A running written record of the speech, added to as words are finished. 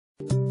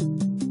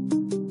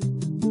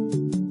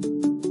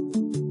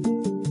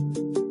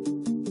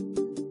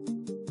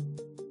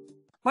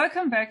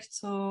Welcome back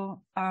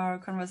to our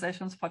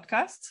Conversations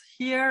podcast.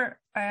 Here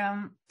I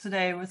am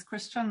today with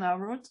Christian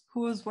Nawroth,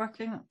 who is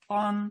working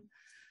on,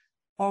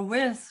 or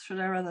with, should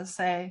I rather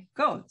say,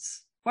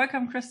 goats.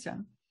 Welcome,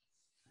 Christian.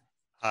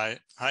 Hi,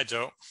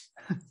 Joe.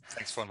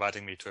 Thanks for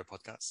inviting me to a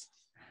podcast.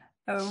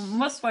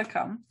 Most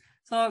welcome.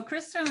 So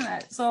Christian,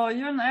 so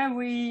you and I,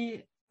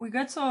 we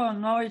got to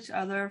know each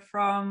other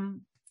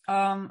from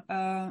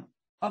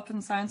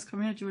Open Science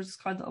community, which is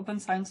called the Open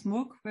Science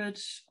MOOC,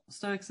 which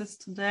still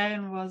exists today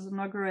and was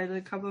inaugurated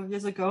a couple of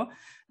years ago.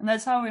 And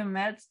that's how we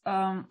met.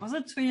 Was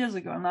it 2 years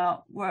ago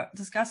now? We're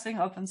discussing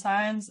open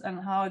science and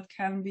how it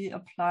can be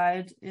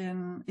applied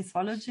in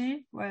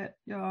ethology, where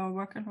your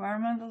work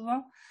environment as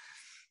well.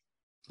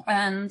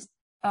 And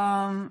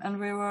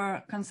we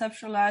were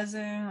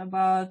conceptualizing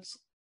about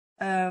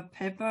a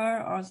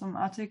paper or some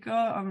article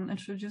on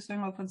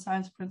introducing open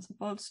science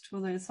principles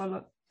to the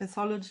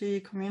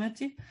ethology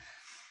community.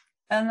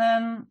 And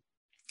then,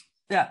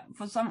 yeah,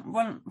 for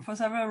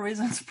several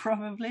reasons,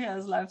 probably,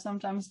 as life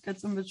sometimes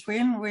gets in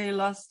between, we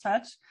lost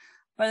touch.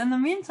 But in the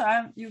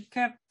meantime, you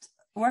kept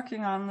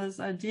working on this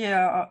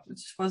idea,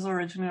 which was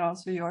originally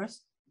also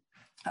yours,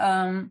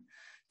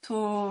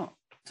 to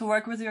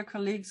work with your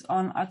colleagues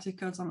on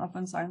articles on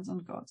open science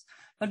and goats.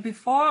 But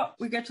before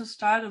we get to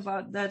start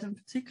about that in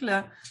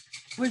particular,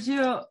 would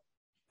you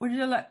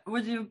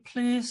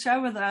please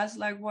share with us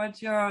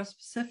what your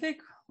specific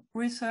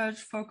research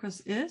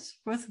focus is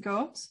with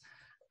goats,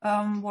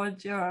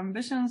 what your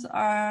ambitions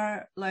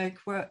are,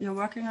 where your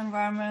working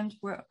environment,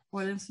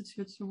 what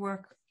institutes you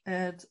work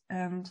at,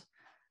 and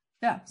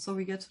yeah, so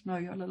we get to know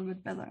you a little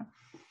bit better.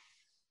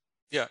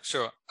 Yeah,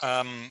 sure.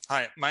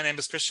 Hi, my name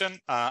is Christian.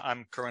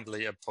 I'm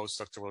currently a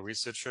postdoctoral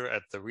researcher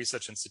at the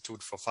Research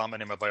Institute for Farm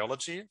Animal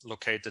Biology,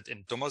 located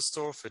in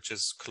Dummersdorf, which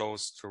is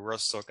close to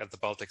Rostock at the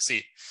Baltic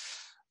Sea.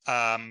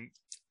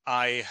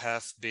 I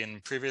have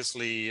been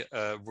previously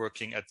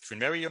working at Queen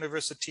Mary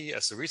University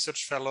as a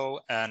research fellow,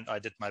 and I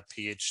did my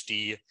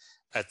PhD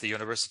at the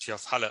University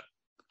of Halle.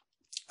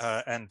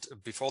 And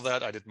before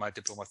that, I did my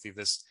diploma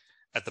thesis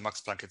at the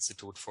Max Planck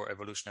Institute for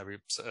Evolutionary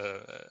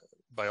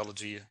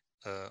Biology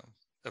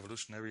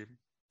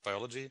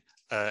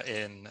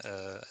in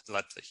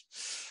Leipzig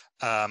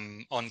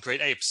on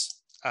great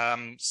apes.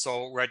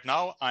 So right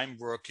now I'm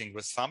working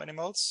with farm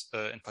animals.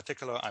 In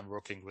particular, I'm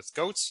working with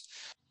goats.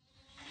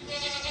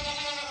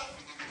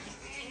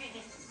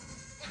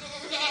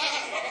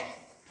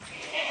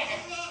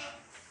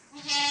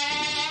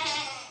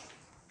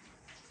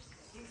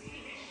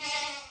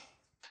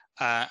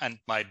 And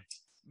my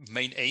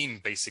main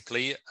aim,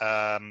 basically,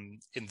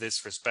 in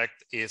this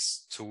respect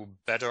is to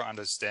better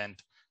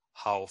understand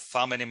how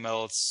farm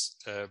animals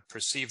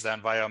perceive the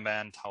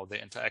environment, how they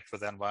interact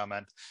with the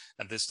environment.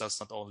 And this does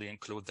not only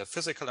include the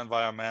physical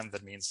environment,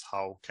 that means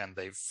how can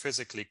they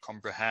physically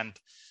comprehend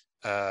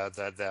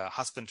their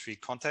husbandry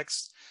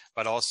context,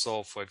 but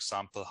also, for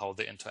example, how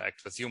they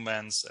interact with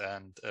humans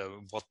and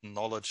what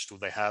knowledge do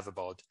they have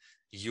about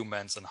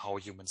humans and how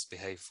humans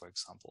behave, for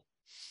example.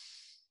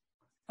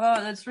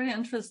 Oh, that's really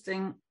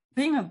interesting.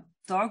 Being a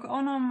dog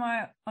owner on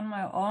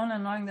my own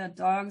and knowing that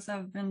dogs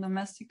have been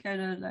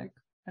domesticated, I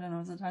don't know,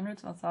 is it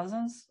hundreds or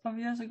thousands of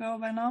years ago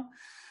by now?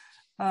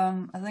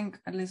 I think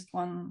at least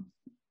one,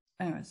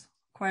 anyways,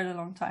 quite a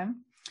long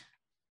time.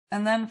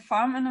 And then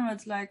farm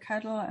animals like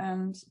cattle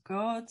and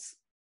goats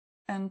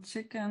and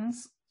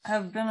chickens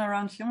have been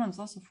around humans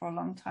also for a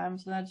long time.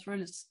 So that's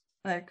really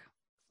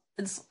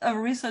it's a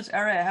research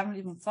area I haven't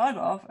even thought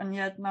of. And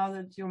yet now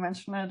that you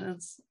mention it,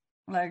 it's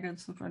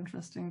super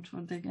interesting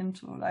to dig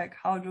into,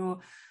 how do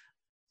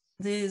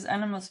these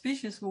animal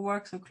species who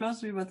work so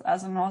closely with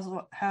us and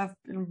also have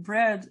been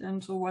bred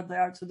into what they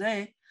are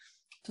today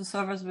to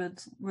serve us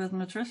with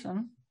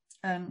nutrition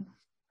and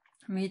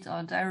meat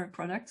or dairy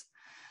products,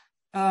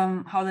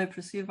 how they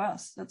perceive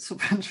us. That's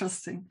super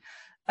interesting.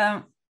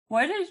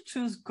 Why did you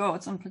choose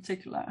goats in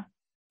particular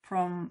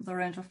from the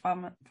range of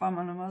farm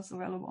animals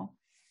available?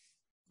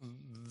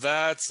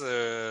 That's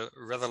a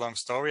rather long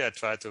story. I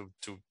try to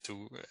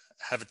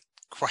have it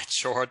quite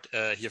short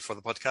here for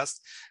the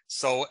podcast.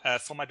 So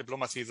for my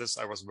diploma thesis,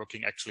 I was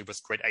working actually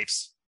with great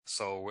apes.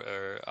 So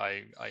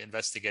I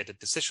investigated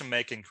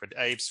decision-making, great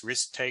apes,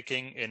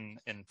 risk-taking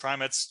in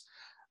primates,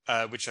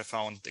 which I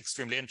found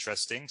extremely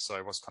interesting. So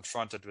I was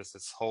confronted with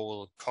this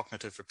whole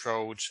cognitive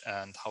approach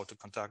and how to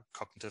conduct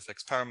cognitive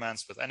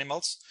experiments with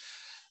animals.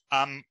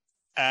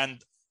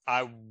 And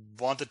I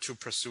wanted to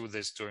pursue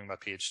this during my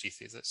PhD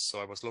thesis.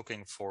 So I was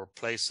looking for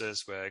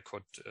places where I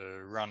could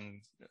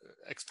run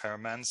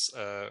experiments,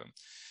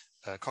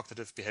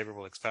 cognitive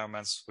behavioral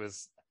experiments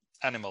with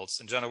animals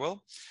in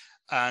general.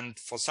 And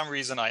for some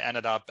reason, I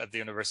ended up at the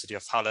University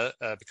of Halle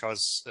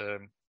because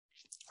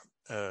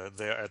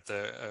they're at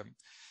the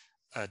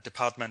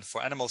Department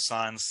for Animal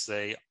Science.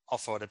 They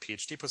offered a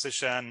PhD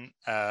position.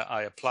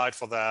 I applied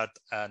for that.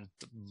 And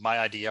my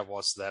idea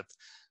was that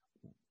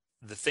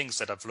the things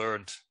that I've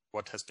learned,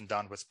 what has been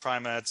done with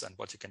primates and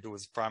what you can do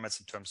with primates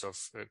in terms of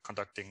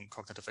conducting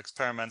cognitive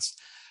experiments,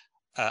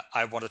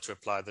 I wanted to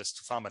apply this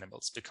to farm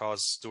animals,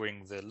 because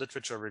doing the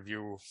literature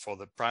review for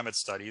the primate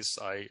studies,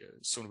 I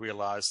soon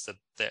realized that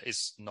there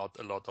is not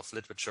a lot of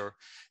literature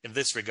in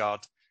this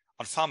regard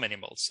on farm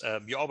animals.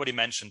 You already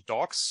mentioned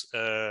dogs.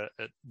 There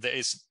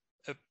is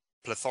a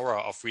plethora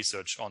of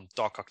research on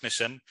dog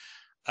cognition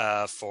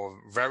for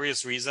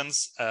various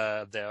reasons.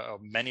 There are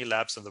many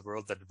labs in the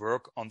world that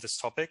work on this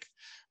topic,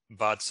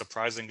 but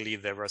surprisingly,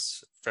 there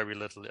was very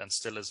little, and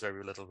still is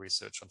very little,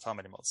 research on farm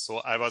animals. So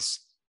I was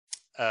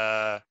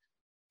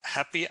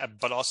happy,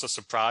 but also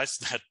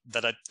surprised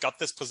that I got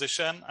this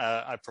position.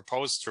 I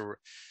proposed to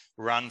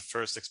run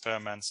first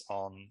experiments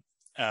on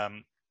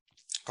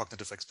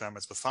cognitive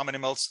experiments with farm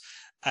animals,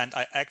 and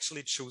I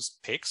actually choose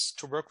pigs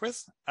to work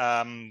with.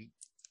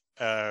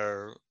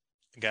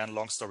 Again,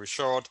 long story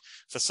short,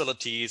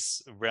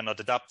 facilities were not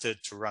adapted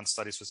to run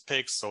studies with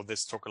pigs, so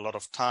this took a lot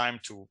of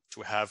time to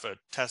have a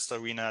test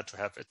arena, to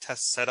have a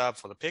test setup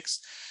for the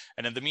pigs.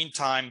 And in the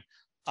meantime,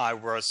 I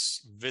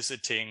was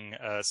visiting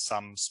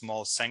some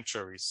small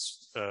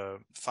sanctuaries,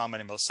 farm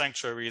animal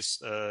sanctuaries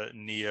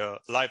near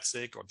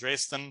Leipzig or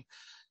Dresden.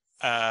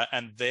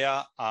 And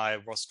there I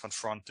was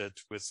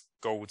confronted with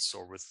goats,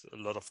 or with a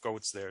lot of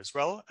goats there as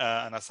well.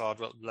 And I thought,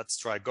 well, let's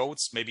try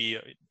goats. Maybe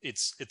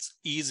it's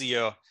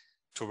easier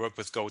to work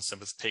with goats than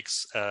with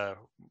pigs.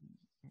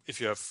 If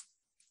you have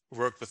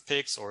worked with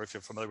pigs, or if you're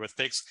familiar with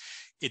pigs,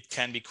 it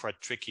can be quite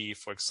tricky,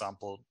 for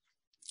example,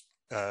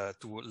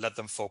 to let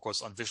them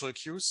focus on visual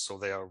cues. So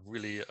they are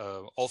really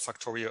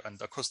olfactory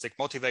and acoustic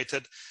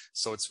motivated.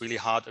 So it's really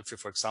hard if you,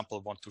 for example,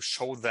 want to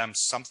show them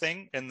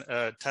something in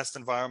a test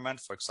environment,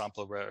 for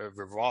example, where a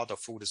reward or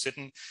food is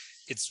hidden.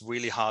 It's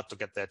really hard to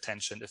get their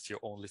attention if you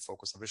only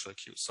focus on visual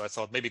cues. So I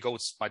thought maybe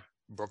goats might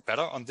work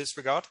better on this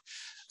regard.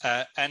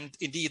 And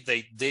indeed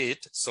they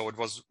did. So it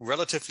was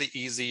relatively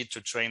easy to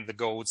train the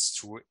goats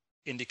to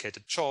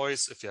indicated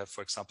choice. If you have,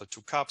 for example,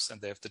 2 cups and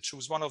they have to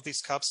choose one of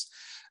these cups,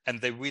 and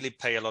they really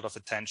pay a lot of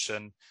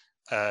attention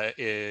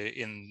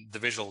in the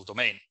visual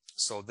domain.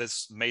 So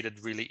this made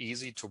it really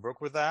easy to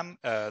work with them.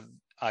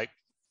 I,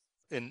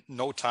 in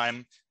no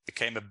time,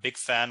 became a big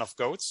fan of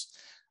goats.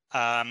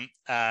 I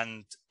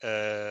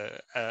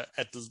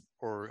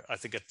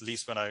think at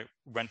least when I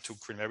went to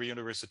Culinary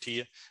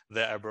University,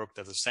 there I worked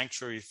at a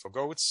sanctuary for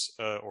goats,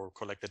 or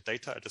collected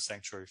data at a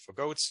sanctuary for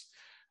goats.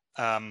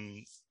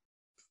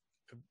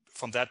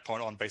 From that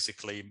point on,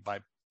 basically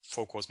my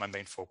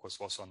main focus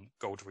was on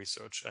goat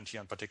research, and here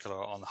in particular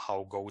on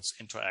how goats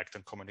interact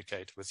and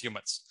communicate with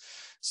humans.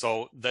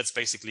 So that's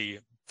basically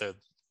the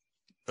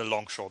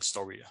long short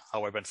story,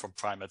 how I went from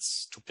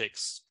primates to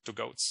pigs to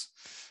goats.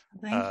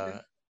 Thank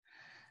you.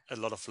 A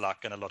lot of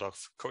luck and a lot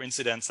of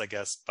coincidence, I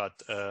guess, but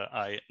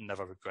I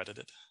never regretted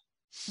it.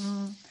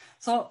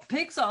 So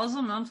pigs are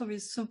also known to be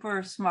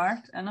super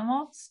smart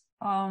animals.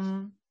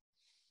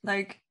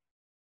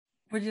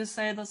 Would you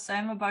say the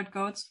same about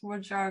goats,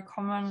 which are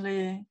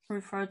commonly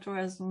referred to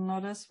as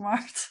not as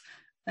smart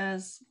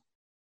as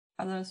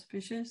other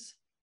species,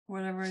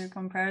 whatever you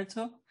compare it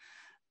to?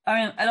 I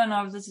mean, I don't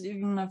know if this is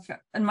even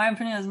in my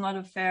opinion, is not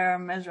a fair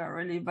measure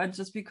really, but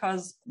just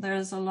because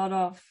there's a lot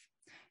of,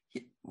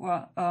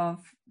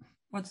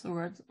 what's the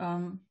word?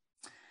 Common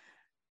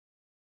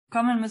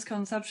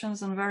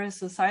misconceptions in various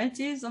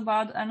societies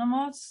about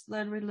animals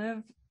that we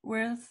live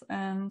with,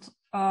 and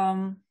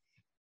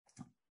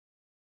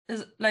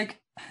is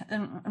like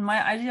in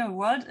my ideal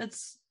world,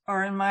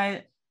 or in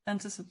my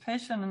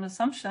anticipation and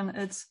assumption,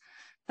 it's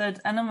that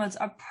animals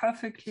are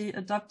perfectly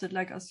adapted,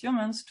 like us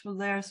humans, to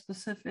their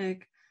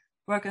specific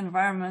work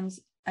environments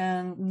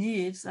and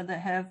needs that they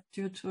have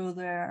due to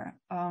their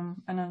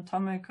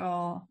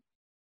anatomical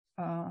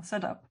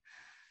setup.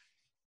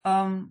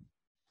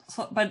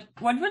 But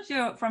what would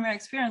you, from your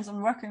experience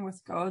in working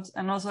with goats,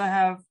 and also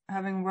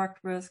having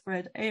worked with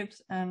great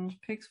apes and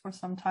pigs for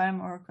some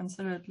time, or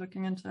considered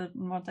looking into it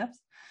in more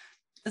depth,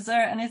 is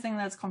there anything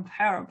that's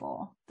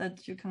comparable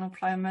that you can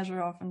apply a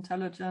measure of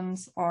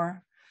intelligence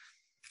or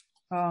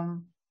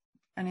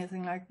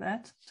anything like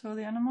that to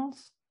the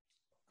animals?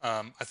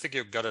 I think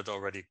you got it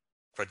already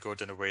quite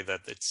good in a way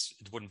that it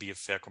wouldn't be a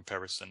fair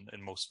comparison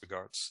in most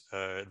regards.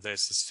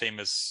 There's this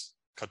famous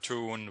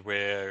cartoon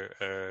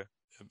where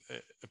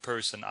a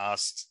person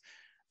asks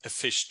a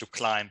fish to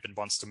climb and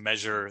wants to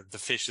measure the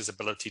fish's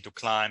ability to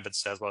climb, and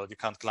says, well, you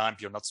can't climb,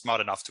 you're not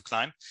smart enough to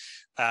climb.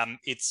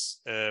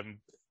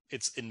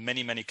 It's in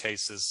many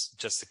cases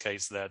just the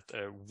case that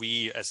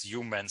we as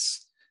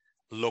humans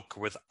look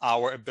with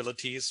our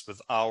abilities,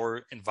 with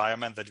our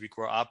environment that we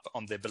grow up,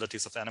 on the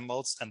abilities of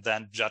animals, and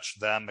then judge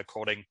them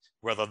according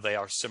whether they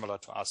are similar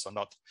to us or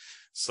not.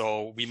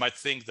 So we might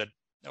think that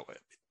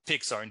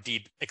pigs are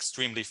indeed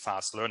extremely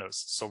fast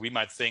learners. So we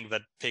might think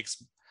that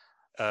pigs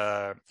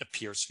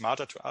appear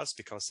smarter to us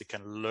because they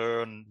can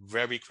learn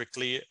very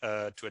quickly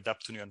to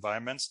adapt to new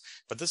environments.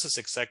 But this is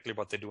exactly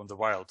what they do in the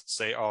wild.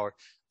 They are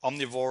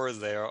omnivore,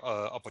 they're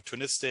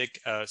opportunistic,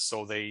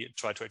 so they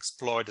try to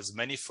exploit as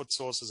many food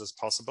sources as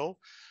possible.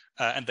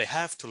 And they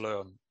have to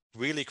learn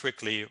really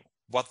quickly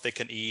what they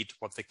can eat,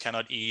 what they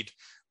cannot eat,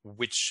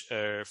 which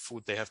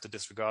food they have to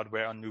disregard,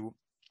 where are new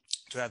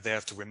they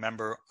have to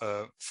remember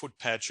food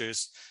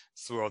patches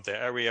throughout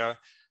their area,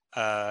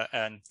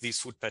 and these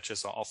food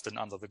patches are often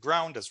under the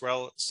ground as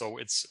well. So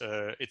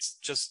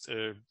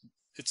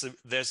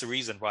there's a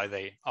reason why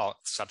they are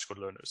such good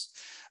learners.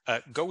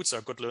 Goats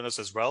are good learners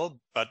as well,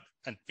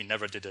 and we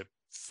never did a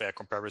fair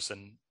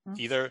comparison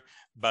either.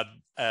 But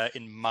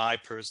in my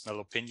personal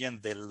opinion,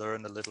 they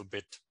learn a little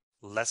bit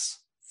less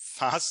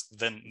fast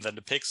than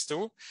the pigs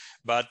do.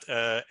 But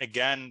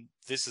again,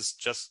 this is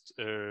just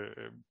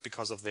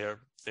because of their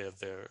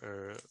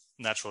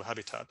natural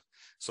habitat.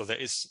 So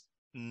there is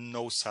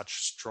no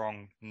such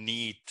strong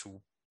need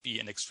to be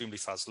an extremely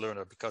fast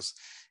learner, because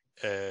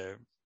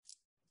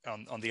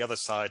on the other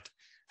side,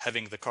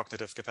 having the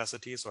cognitive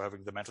capacities or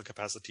having the mental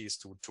capacities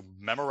to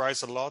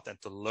memorize a lot and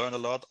to learn a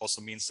lot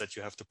also means that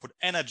you have to put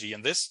energy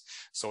in this.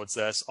 So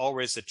there's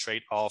always a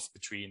trade-off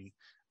between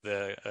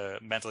the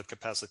mental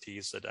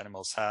capacities that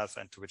animals have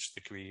and to which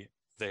degree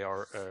they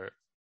are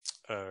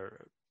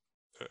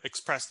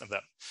expressed in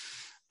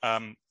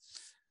them.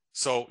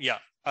 So yeah,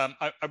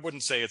 I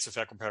wouldn't say it's a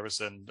fair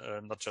comparison,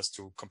 not just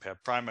to compare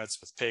primates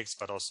with pigs,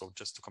 but also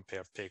just to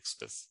compare pigs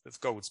with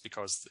goats,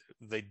 because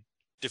they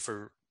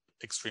differ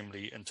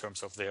extremely in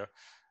terms of their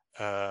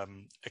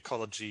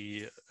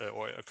ecology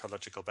or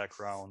ecological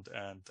background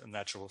and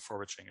natural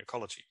foraging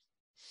ecology.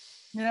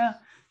 Yeah,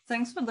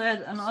 thanks for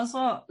that. And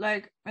also,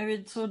 like,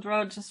 maybe to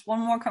draw just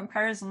one more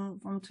comparison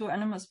from two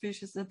animal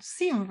species that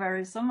seem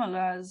very similar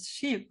as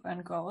sheep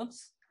and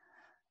goats.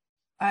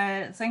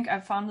 I think I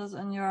found this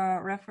in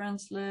your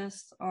reference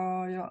list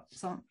or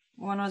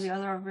one or the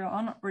other of your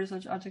own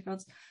research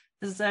articles,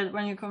 is that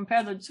when you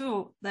compare the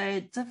two,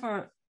 they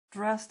differ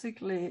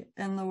drastically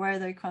in the way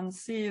they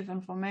conceive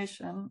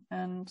information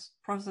and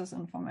process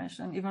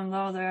information, even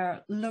though they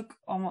look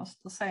almost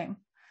the same.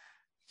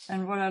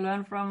 And what I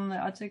learned from the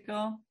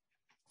article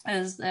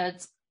is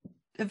that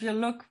if you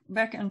look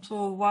back into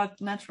what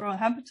natural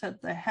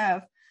habitat they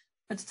have,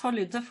 it's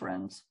totally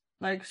different.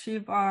 Like,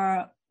 sheep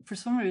are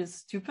presumably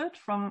stupid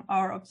from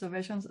our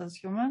observations as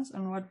humans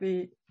and what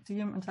we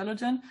deem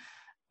intelligent,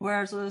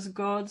 whereas those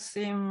goats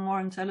seem more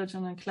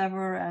intelligent and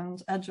clever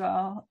and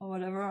agile or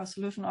whatever, or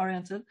solution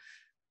oriented.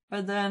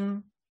 But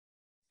then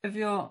if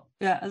you,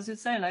 as you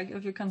say, like,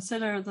 if you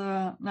consider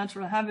the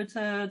natural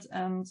habitat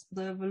and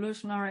the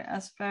evolutionary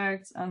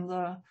aspects and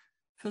the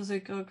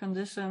physical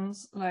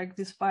conditions, like,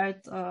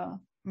 despite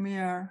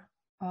mere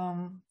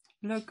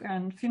look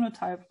and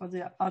phenotype or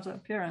the outer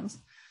appearance,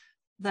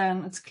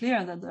 then it's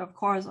clear that they, of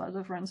course, are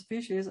different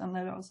species, and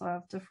they also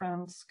have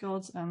different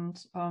skills and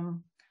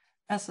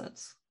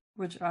assets,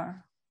 which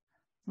are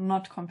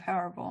not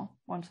comparable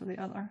one to the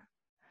other.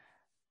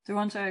 Do you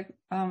want to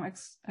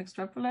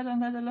extrapolate on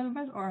that a little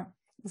bit, or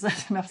is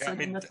that enough said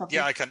in the topic?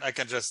 Yeah, I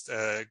can just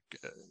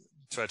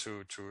try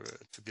to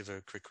give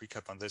a quick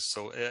recap on this.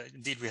 So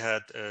indeed, we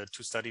had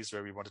two studies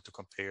where we wanted to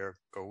compare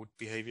goat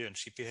behavior and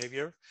sheep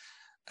behavior.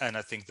 And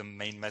I think the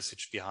main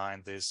message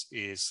behind this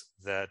is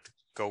that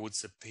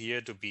goats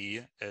appear to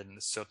be, in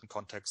certain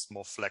contexts,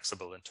 more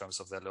flexible in terms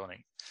of their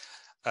learning,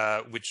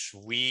 which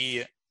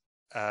we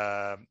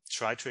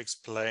try to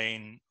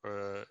explain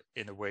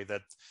in a way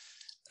that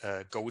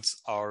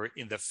goats are,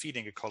 in their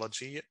feeding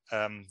ecology,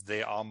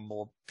 they are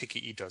more picky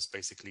eaters,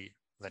 basically,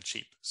 than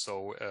sheep.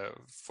 So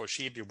for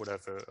sheep, you would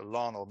have a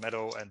lawn or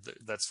meadow, and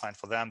that's fine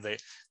for them.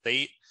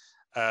 They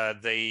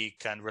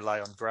can rely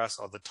on grass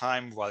all the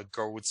time, while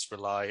goats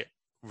rely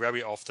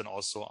very often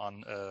also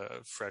on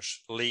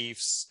fresh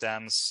leaves,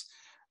 stems,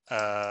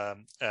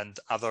 and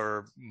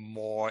other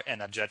more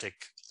energetic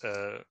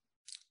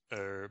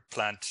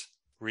plant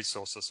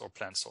resources or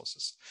plant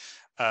sources.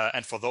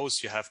 And for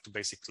those, you have to be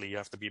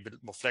a bit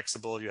more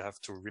flexible. You have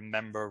to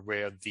remember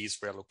where these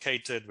were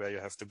located, where you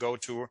have to go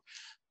to,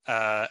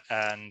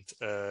 and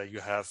you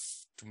have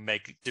to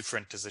make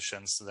different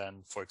decisions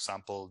than, for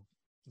example,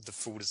 the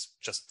food is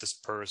just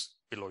dispersed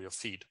below your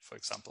feet, for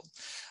example.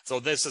 So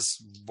this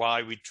is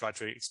why we try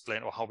to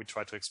explain, or how we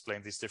try to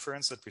explain this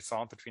difference that we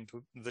found between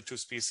the two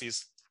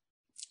species.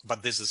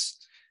 But this is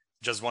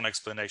just one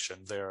explanation.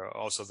 They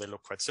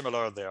look quite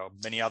similar. There are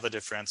many other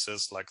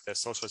differences, like their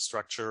social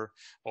structure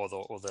or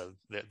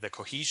the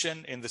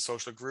cohesion in the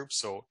social group.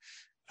 So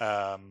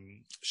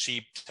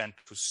sheep tend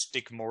to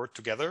stick more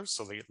together,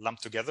 so they lump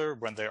together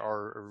when they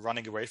are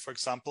running away, for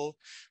example.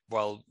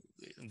 Well,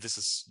 this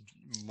is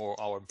more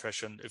our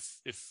impression.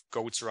 If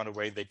goats run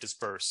away, they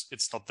disperse.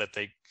 It's not that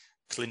they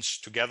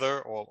clinch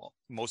together, or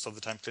most of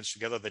the time clinch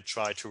together. They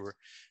try to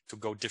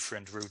go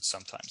different routes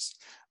sometimes.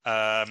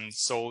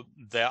 So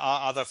there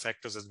are other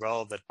factors as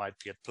well that might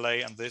be at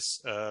play on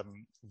this.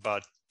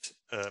 But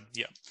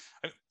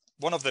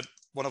one of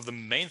the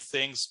main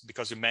things,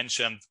 because you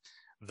mentioned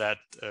that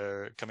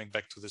coming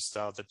back to the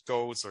start, that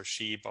goats or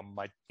sheep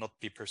might not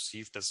be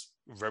perceived as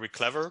very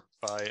clever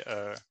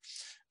by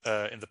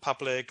in the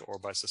public or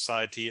by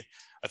society.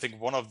 I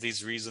think one of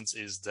these reasons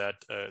is that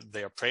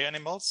they are prey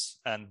animals,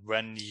 and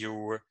when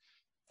you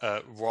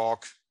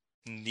walk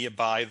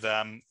nearby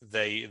them,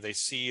 they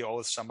see,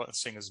 oh,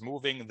 something is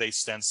moving, they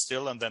stand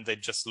still, and then they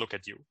just look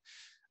at you.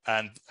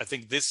 And I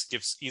think this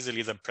gives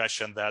easily the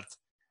impression that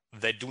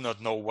they do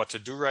not know what to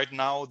do right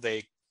now.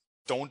 They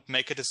don't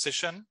make a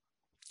decision.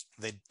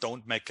 They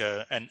don't make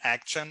an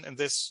action in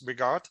this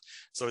regard.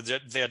 So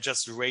they're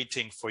just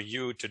waiting for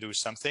you to do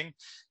something.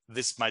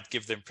 This might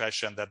give the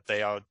impression that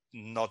they are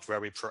not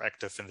very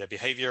proactive in their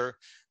behavior,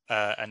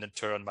 and in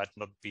turn might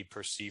not be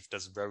perceived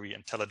as very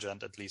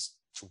intelligent, at least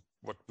to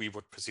what we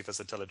would perceive as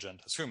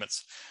intelligent as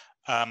humans.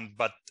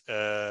 But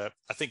I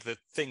think the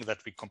thing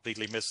that we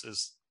completely miss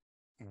is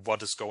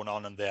what is going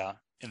on in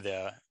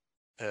their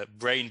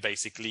brain,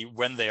 basically,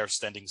 when they are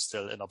standing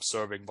still and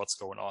observing what's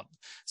going on.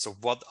 So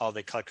what are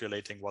they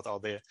calculating? What are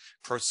they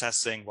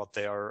processing? What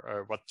they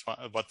are,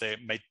 what they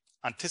may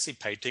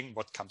anticipating?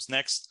 What comes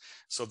next?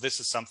 So this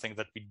is something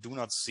that we do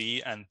not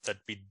see and that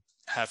we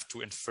have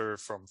to infer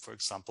from, for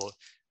example,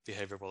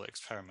 behavioral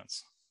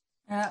experiments.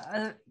 Yeah,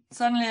 I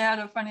suddenly had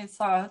a funny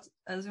thought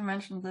as you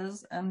mentioned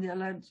this, and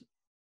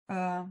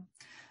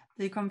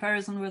the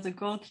comparison with the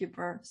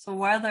goalkeeper. So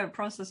while they're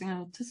processing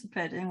and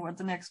anticipating what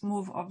the next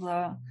move of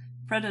the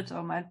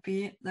predator might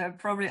be, they're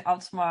probably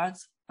outsmart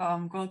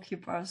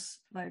goalkeepers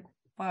like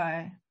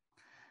by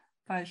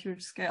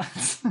huge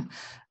scales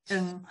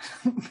in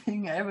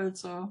being able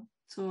to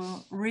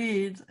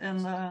read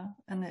in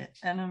the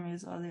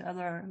enemies or the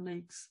other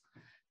league's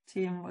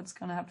team what's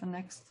going to happen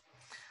next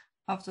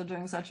after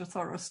doing such a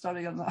thorough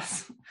study on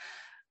that.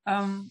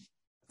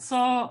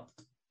 So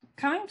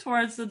coming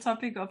towards the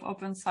topic of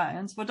open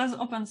science, what does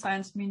open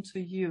science mean to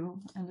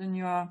you and in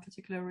your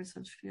particular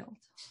research field?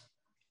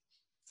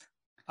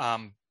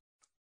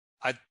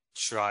 I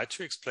try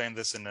to explain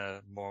this in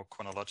a more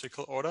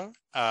chronological order.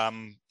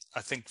 I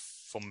think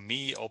for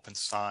me, open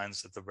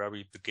science at the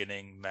very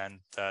beginning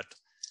meant that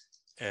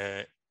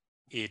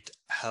it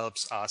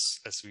helps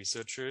us as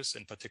researchers,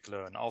 in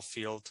particular in our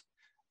field,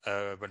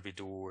 when we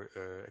do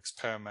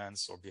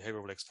experiments or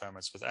behavioral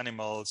experiments with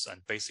animals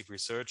and basic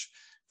research,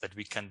 that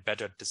we can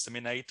better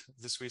disseminate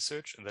this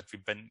research, and that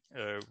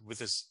with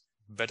this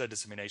better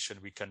dissemination,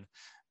 we can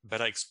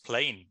better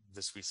explain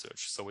this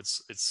research. So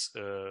it's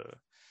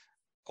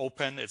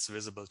open, it's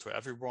visible to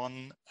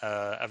everyone,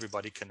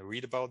 everybody can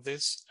read about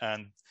this,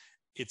 and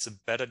it's a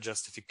better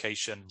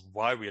justification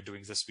why we are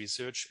doing this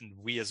research. And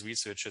we as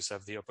researchers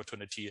have the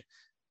opportunity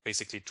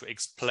basically to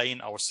explain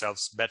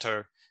ourselves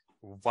better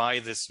why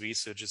this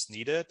research is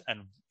needed,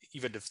 and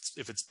even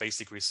if it's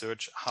basic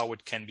research, how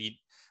it can be,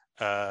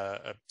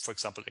 for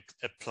example,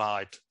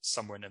 applied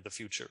somewhere in the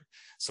future.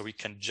 So we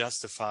can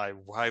justify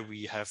why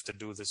we have to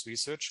do this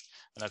research.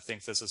 And I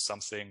think this is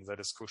something that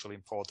is crucially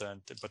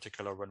important, in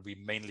particular when we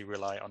mainly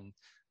rely on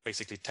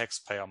basically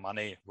taxpayer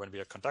money when we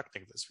are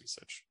conducting this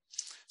research.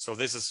 So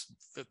this is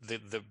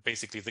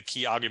basically the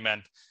key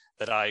argument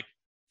that I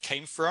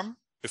came from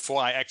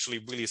before I actually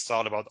really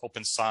thought about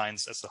open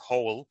science as a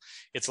whole.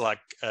 It's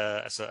like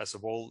as a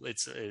whole,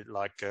 it's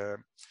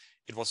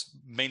it was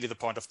mainly the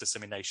point of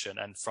dissemination.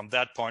 And from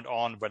that point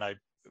on, when I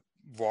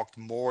walked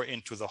more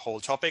into the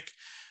whole topic,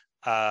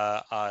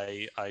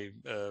 I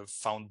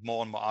found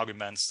more and more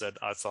arguments that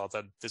I thought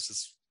that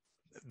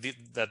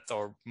that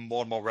are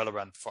more and more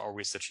relevant for our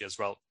research here as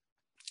well.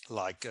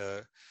 Like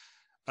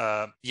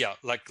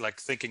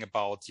thinking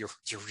about your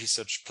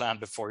research plan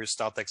before you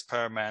start the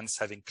experiments,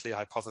 having clear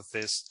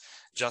hypothesis,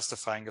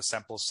 justifying your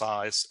sample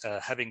size,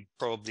 having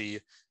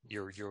probably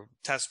your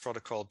test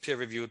protocol peer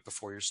reviewed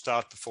before you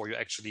start, before you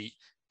actually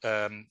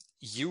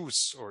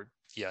use, or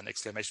in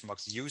exclamation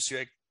marks, use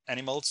your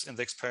animals in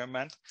the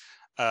experiment.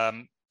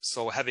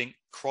 So having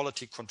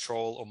quality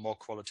control or more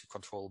quality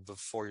control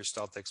before you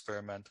start the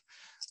experiment,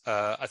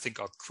 I think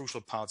are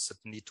crucial parts that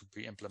need to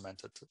be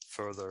implemented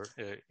further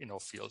in our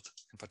field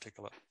in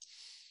particular.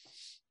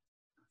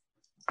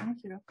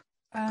 Thank you.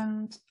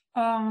 And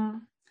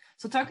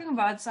so talking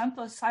about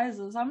sample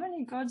sizes, how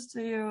many goats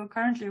do you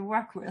currently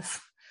work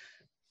with?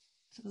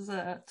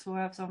 To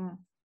have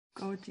some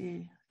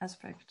goatee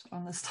aspect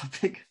on this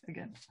topic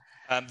again.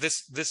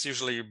 This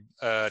usually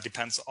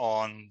depends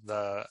on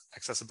the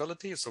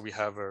accessibility. So we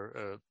have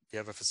a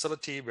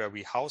facility where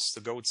we house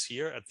the goats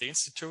here at the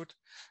institute,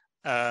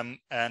 and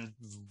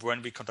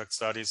when we conduct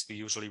studies, we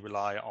usually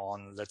rely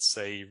on, let's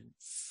say,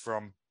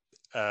 from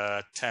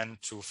 10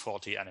 to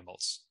 40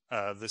 animals.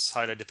 This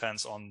highly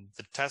depends on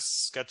the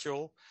test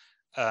schedule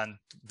and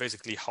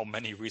basically how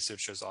many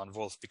researchers are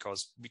involved,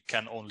 because we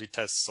can only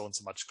test so and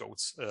so much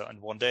goats in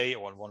one day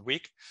or in 1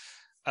 week.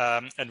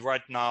 And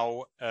right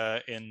now,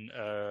 in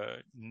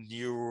a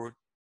new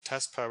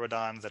test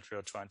paradigm that we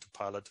are trying to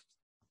pilot,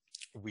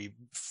 we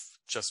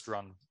just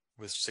run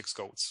with 6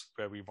 goats,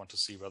 where we want to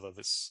see whether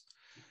this,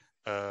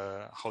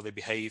 how they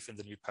behave in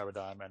the new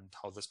paradigm and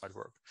how this might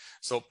work.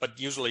 So, but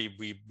usually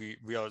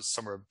we are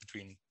somewhere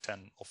between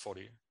 10 or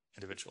 40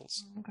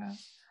 individuals. Okay.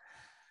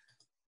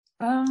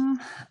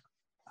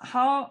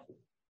 How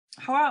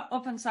are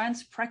open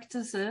science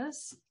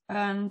practices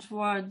and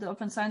what the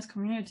open science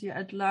community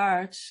at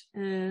large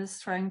is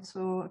trying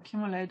to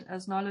accumulate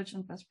as knowledge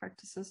and best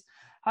practices,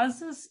 how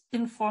is this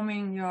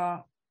informing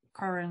your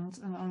current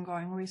and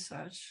ongoing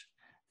research?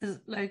 Do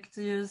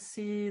you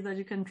see that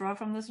you can draw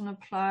from this and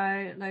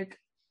apply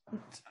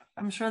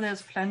I'm sure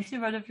there's plenty,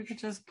 but if you could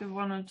just give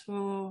 1 or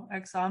 2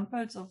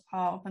 examples of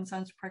how open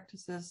science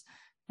practices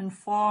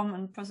inform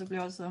and possibly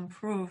also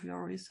improve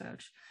your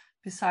research,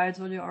 besides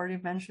what you already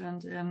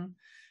mentioned in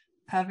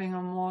having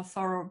a more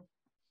thorough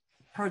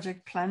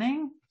project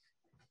planning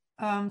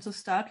to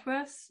start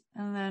with,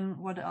 and then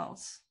what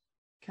else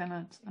can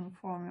it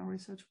inform your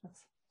research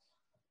with?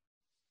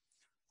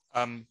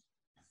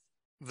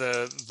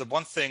 The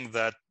one thing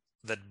that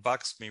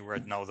bugs me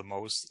right now the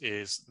most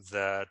is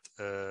that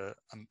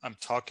I'm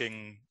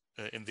talking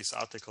in these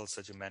articles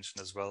that you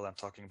mentioned as well, I'm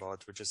talking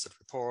about registered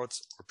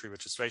reports or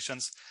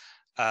pre-registrations,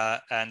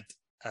 and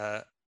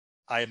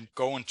I'm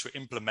going to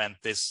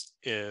implement this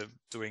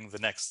during the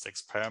next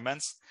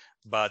experiments,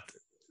 but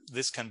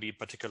this can be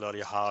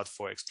particularly hard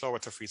for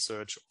explorative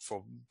research,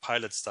 for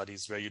pilot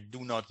studies where you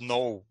do not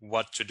know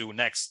what to do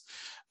next.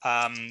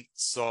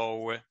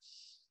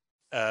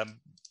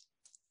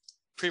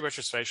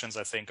 Pre-registrations,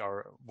 I think,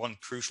 are one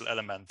crucial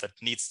element that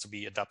needs to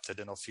be adapted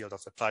in our field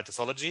of applied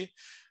ethology.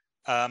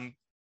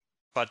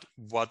 But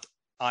what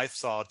I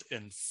thought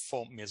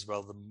informed me as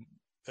well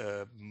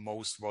the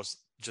most was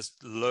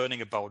just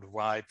learning about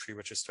why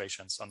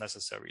pre-registrations are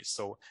necessary.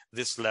 So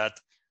this led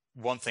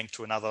one thing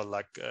to another,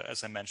 like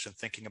as I mentioned,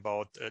 thinking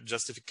about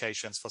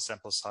justifications for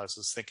sample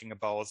sizes, thinking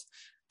about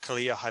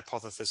clear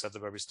hypothesis at the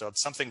very start,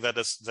 something that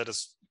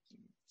is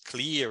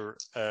clear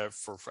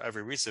for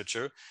every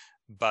researcher,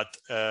 but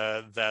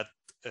that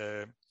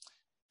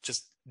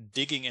just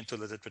digging into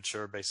the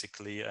literature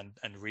basically and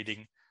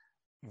reading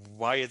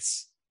why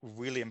it's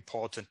really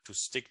important to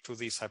stick to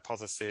these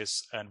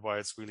hypotheses and why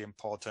it's really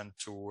important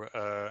to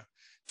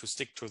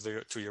stick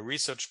to your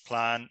research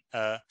plan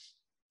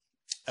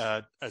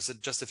as a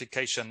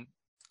justification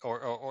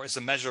or as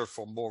a measure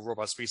for more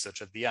robust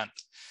research at the end.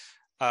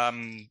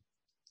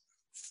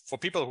 For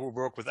people who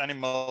work with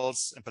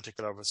animals, in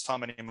particular with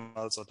farm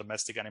animals or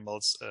domestic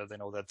animals, they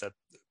know that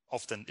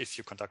often if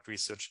you conduct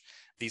research,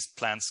 these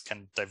plans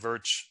can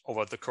diverge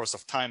over the course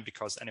of time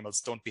because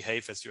animals don't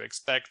behave as you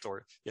expect,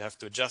 or you have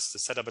to adjust the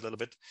setup a little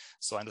bit.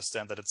 So I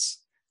understand that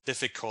it's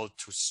difficult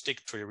to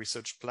stick to your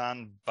research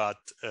plan, but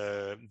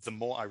the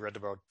more I read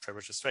about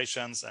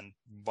pre-registrations and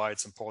why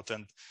it's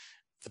important,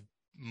 the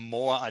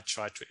more I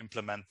try to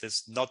implement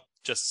this, not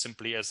just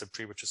simply as a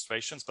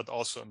pre-registrations, but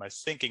also in my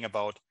thinking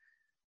about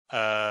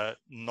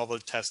novel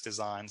test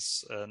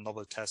designs,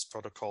 novel test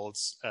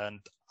protocols, and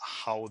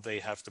how they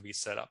have to be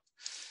set up.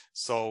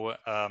 So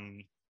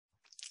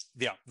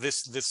yeah,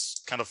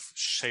 this kind of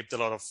shaped a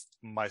lot of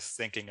my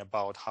thinking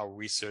about how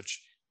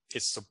research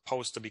is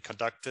supposed to be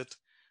conducted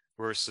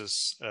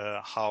versus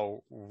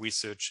how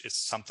research is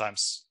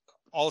sometimes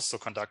also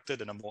conducted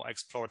in a more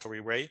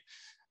exploratory way.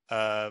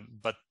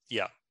 But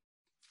yeah,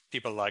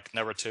 people like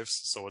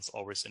narratives, so it's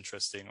always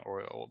interesting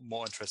or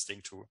more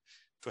interesting to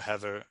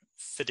have a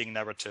fitting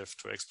narrative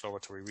to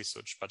exploratory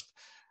research. But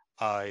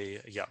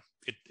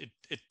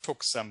it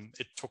took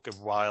a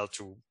while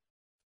to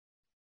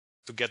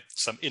get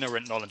some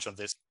inherent knowledge on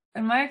this.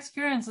 And my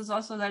experience is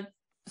also that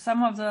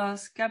some of the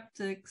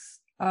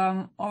skeptics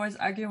always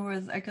argue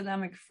with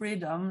academic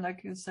freedom,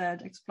 like you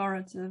said,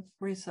 explorative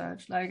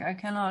research. Like, I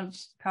cannot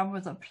come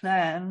with a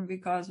plan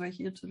because we're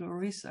here to do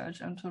research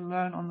and to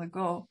learn on the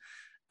go.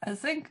 I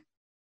think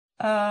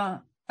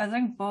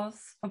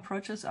both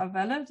approaches are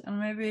valid, and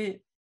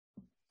maybe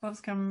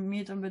both can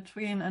meet in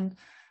between. And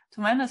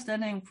to my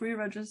understanding,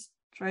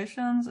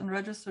 pre-registrations and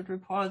registered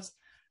reports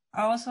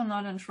are also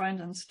not enshrined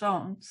in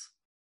stone.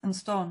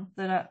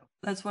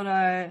 That's what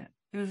I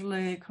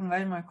usually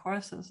convey in my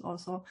courses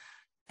also.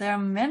 They are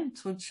meant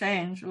to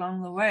change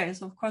along the way.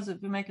 So of course,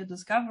 if you make a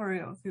discovery,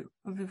 or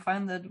if you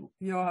find that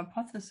your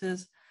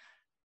hypothesis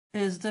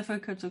is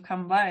difficult to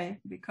come by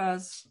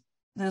because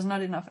there's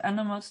not enough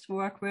animals to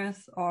work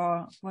with,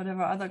 or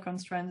whatever other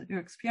constraints you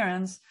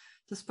experience,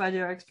 despite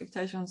your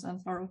expectations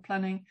and thorough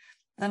planning,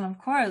 then of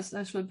course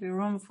there should be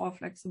room for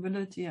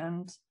flexibility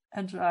and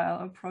agile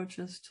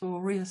approaches to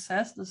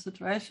reassess the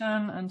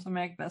situation and to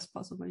make best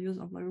possible use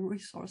of the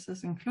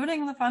resources,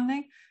 including the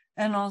funding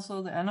and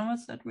also the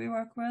animals that we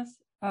work with,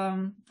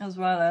 as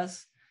well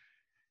as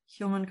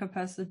human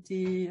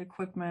capacity,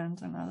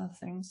 equipment, and other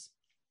things.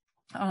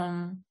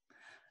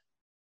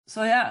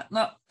 So yeah,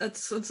 no,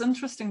 it's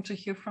interesting to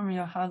hear from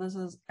you how this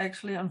is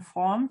actually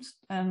informed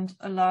and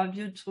allowed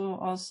you to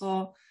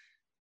also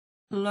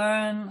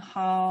learn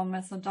how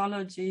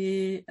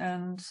methodology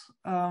and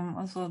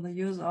also the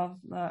use of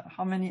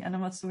how many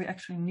animals do we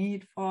actually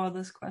need for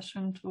this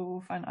question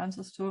to find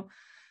answers to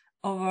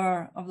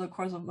over the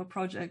course of the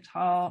project,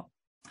 how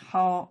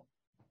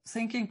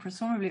thinking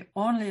presumably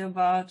only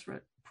about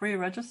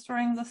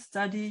pre-registering the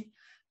study,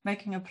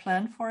 making a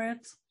plan for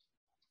it,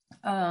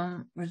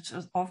 which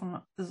is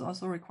often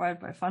also required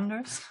by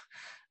funders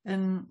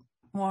in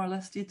more or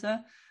less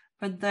detail,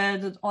 but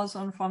that it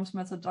also informs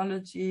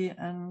methodology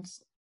and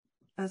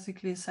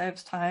basically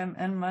saves time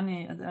and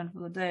money at the end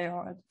of the day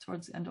or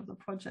towards the end of the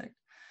project.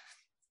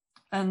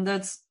 And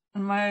that's,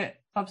 in my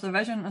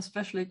observation,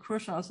 especially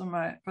crucial, also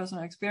my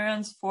personal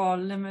experience, for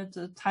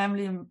limited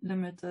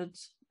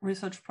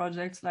research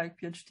projects like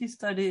PhD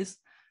studies,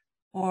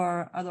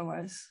 or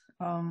otherwise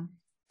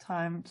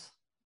timed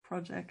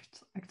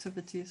project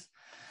activities.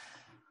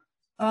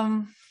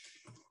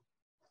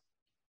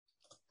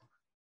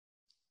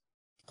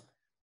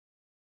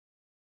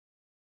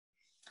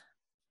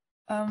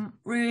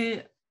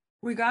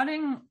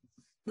 Regarding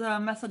the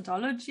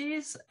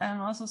methodologies and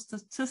also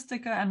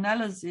statistical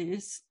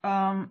analyses,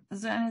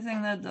 is there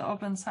anything that the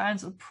open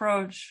science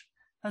approach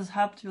has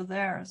helped you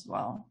there as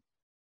well?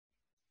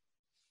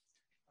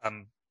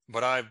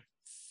 What I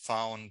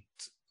found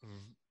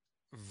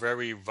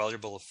very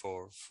valuable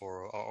for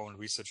our own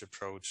research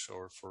approach,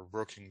 or for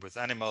working with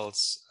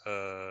animals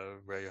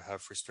where you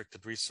have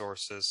restricted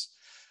resources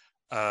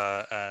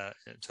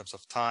in terms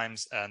of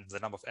times and the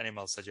number of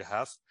animals that you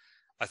have,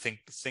 I think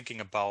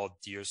thinking about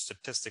your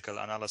statistical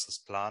analysis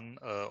plan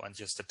and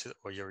your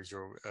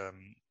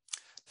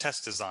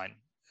test design,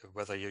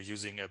 whether you're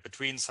using a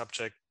between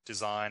subject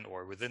design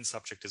or within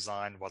subject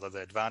design, what are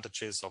the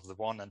advantages of the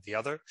one and the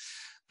other,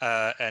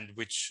 and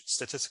which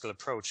statistical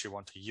approach you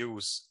want to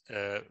use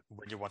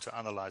when you want to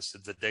analyze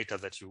the data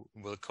that you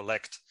will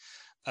collect,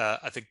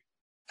 I think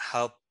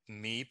helped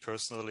me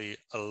personally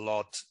a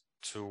lot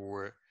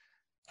to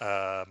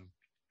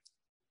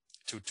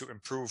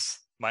improve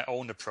my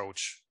own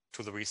approach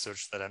to the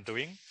research that I'm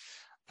doing,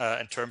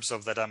 in terms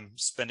of that I'm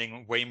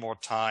spending way more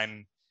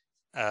time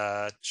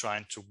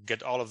trying to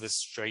get all of this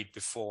straight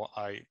before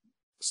I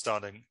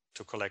starting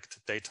to collect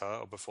data,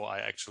 or before I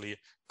actually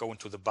go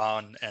into the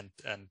barn and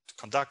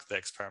conduct the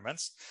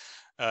experiments,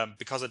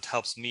 because it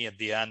helps me at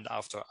the end,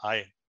 after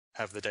I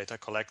have the data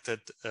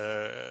collected.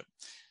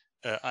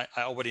 I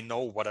already know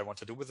what I want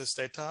to do with this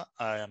data.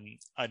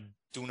 I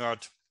do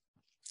not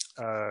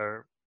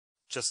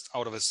just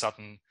out of a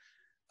sudden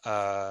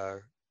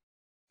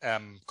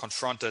am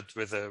confronted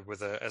with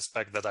a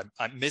aspect that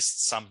I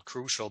missed some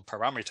crucial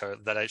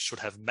parameter that I should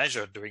have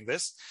measured doing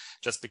this,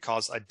 just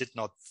because I did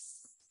not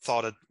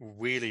thought it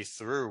really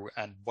through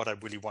and what I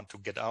really want to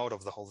get out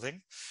of the whole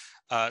thing.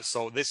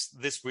 So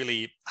this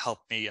really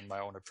helped me in my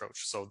own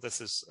approach. So this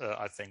is,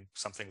 I think,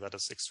 something that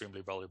is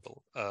extremely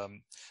valuable,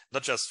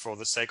 not just for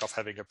the sake of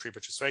having a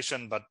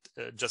pre-registration, but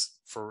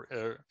just for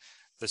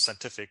the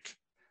scientific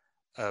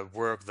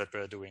work that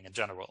we're doing in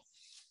general.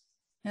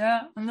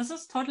 Yeah, and this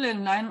is totally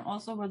in line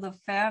also with the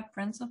FAIR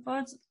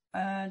principles.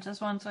 I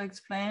just want to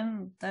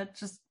explain that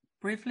just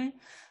briefly.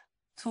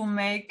 To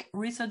make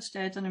research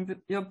data,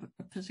 in your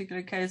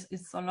particular case,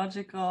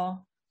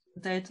 ethological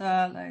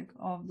data, like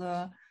of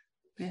the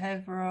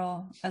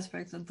behavioral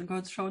aspects that the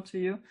goats show to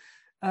you,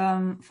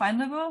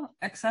 findable,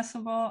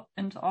 accessible,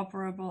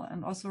 interoperable,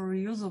 and also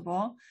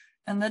reusable.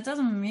 And that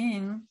doesn't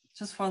mean,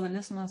 just for the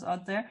listeners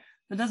out there,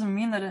 it doesn't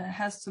mean that it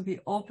has to be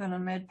open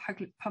and made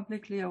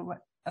publicly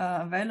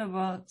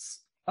available.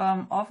 It's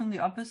often the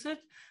opposite,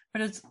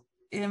 but it's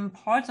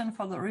important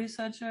for the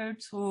researcher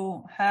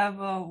to have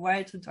a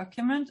way to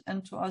document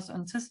and to also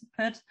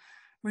anticipate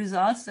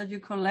results that you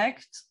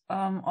collect,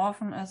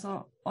 often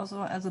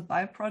also as a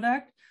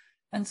byproduct,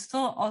 and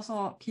still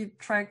also keep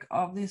track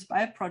of these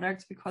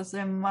byproducts because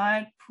they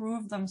might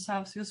prove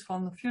themselves useful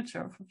in the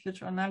future for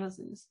future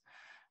analyses,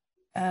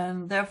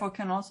 and therefore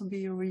can also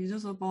be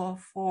reusable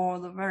for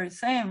the very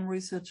same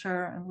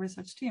researcher and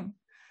research team.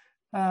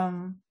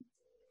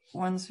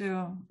 Once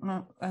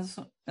as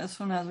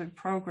soon as we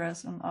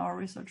progress in our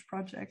research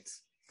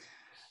projects.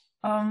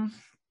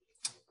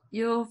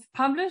 You've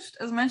published,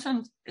 as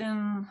mentioned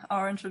in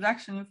our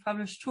introduction, you've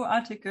published 2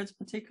 articles,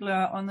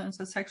 particularly on the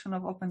intersection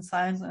of open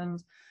science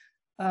and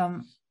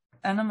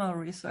animal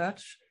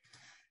research.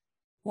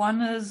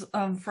 One is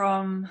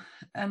from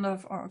end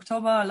of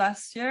October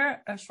last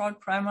year, a short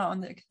primer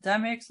on the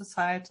academic,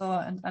 societal,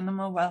 and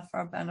animal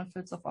welfare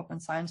benefits of open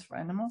science for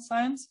animal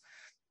science.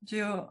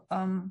 You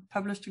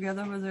published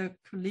together with a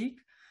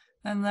colleague.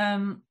 And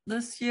then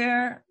this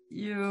year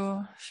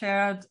you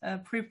shared a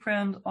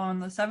preprint on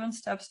the 7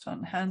 steps to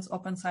enhance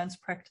open science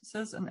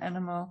practices in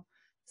animal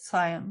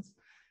science.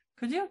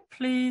 Could you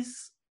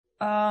please,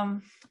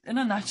 in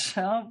a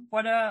nutshell,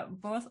 what are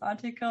both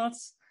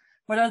articles?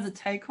 What are the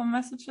take-home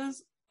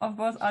messages of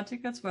both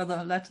articles? Where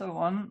the latter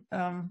one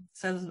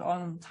says it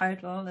all in the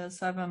title, there's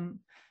 7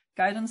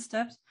 guidance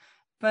steps,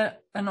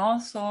 and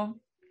also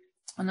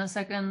on a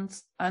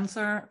second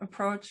answer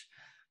approach,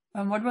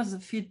 what was the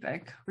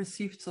feedback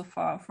received so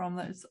far from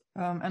the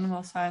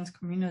animal science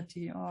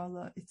community or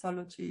the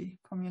ethology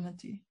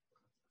community?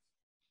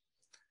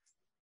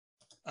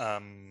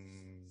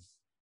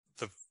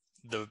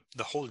 The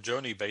whole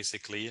journey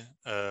basically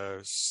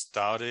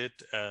started,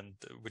 and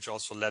which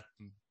also let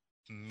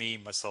me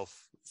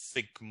myself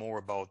think more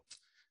about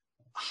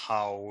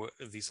how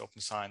these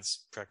open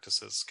science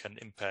practices can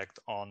impact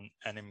on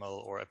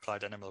animal or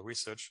applied animal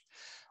research,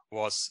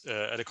 was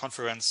at a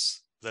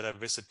conference that I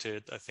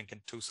visited, I think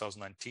in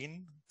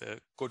 2019, the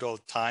good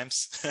old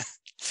times,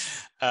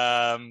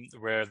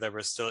 where there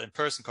were still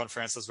in-person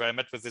conferences, where I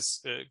met with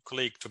this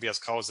colleague, Tobias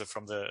Krause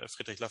from the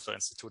Friedrich Loeffler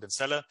Institute in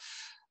Celle.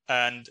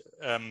 And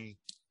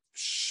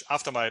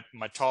after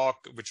my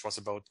talk, which was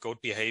about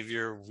goat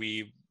behavior,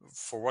 we,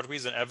 for what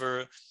reason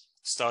ever,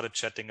 started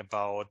chatting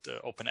about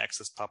open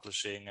access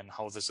publishing and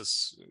how this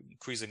is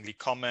increasingly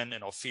common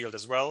in our field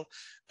as well,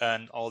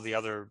 and all the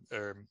other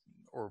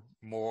or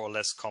more or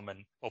less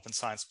common open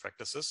science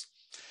practices.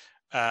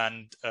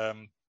 And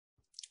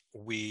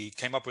we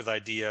came up with the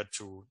idea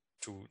to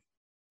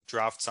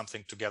draft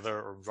something together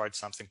or write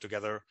something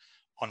together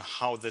on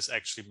how this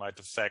actually might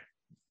affect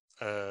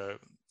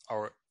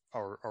our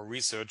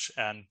research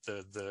and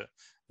the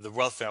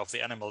welfare of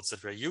the animals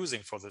that we're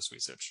using for this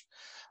research.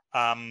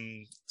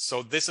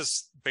 So this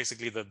is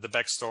basically the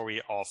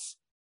backstory of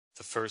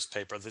the first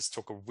paper. This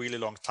took a really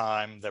long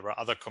time. There were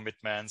other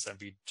commitments, and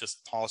we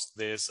just paused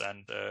this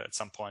and at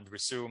some point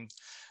resumed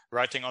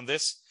writing on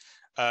this.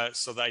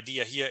 So the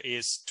idea here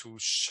is to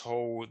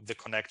show the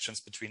connections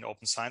between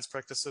open science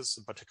practices,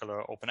 in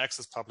particular open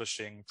access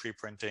publishing,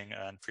 preprinting,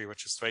 and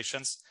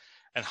pre-registrations,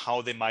 and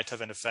how they might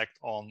have an effect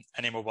on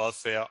animal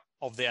welfare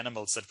of the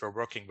animals that we're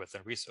working with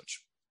in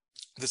research.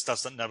 This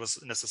doesn't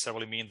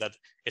necessarily mean that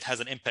it has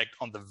an impact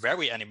on the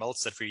very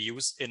animals that we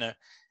use in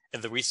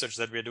the research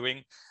that we're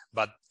doing,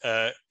 but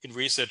in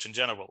research in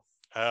general.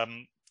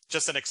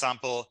 Just an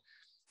example,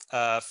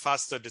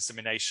 faster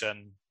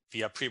dissemination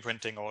via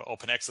preprinting or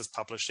open access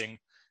publishing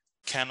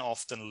can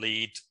often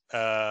lead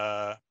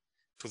to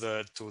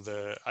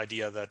the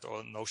idea that,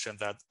 or notion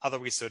that, other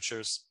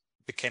researchers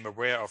became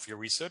aware of your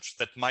research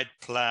that might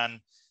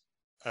plan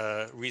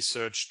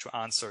research to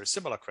answer a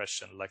similar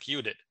question like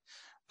you did.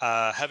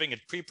 Having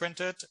it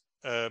pre-printed,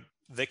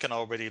 they can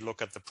already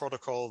look at the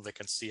protocol, they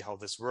can see how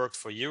this worked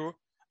for you,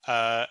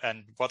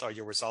 and what are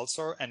your results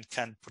are, and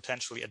can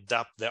potentially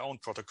adapt their own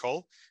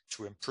protocol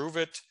to improve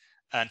it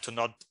and to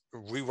not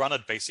rerun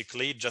it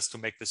basically just to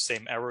make the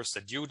same errors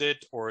that you did,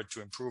 or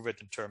to improve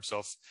it in terms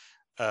of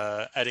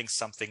adding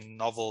something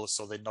novel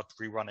so they're not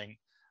rerunning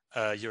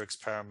your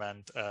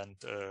experiment and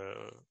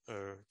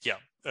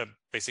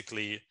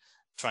basically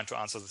trying to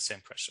answer the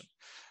same question.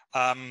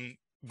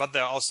 But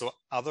there are also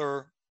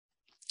other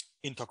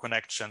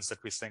interconnections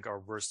that we think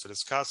are worth to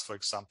discuss, for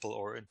example,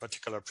 or in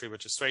particular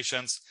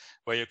pre-registrations,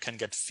 where you can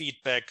get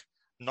feedback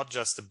not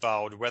just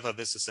about whether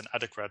this is an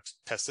adequate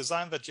test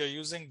design that you're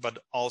using, but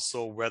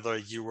also whether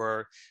you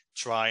are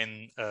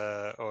trying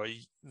or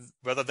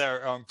whether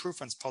there are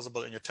improvements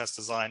possible in your test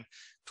design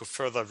to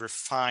further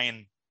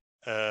refine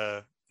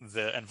the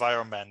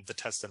environment, the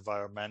test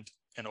environment,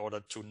 in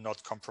order to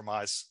not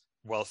compromise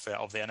welfare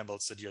of the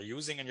animals that you're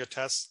using in your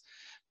tests,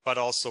 but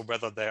also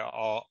whether there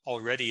are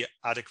already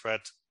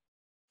adequate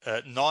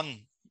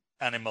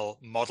non-animal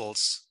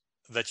models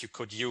that you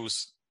could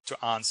use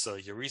to answer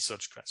your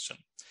research question.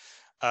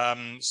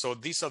 So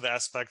these are the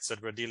aspects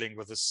that we're dealing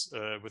with this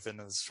within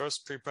this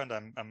first preprint.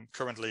 I'm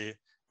currently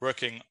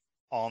working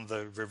on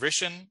the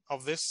revision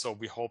of this, so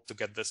we hope to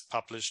get this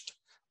published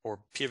or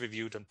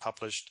peer-reviewed and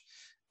published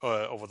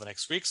over the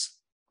next weeks.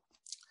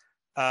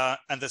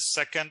 And the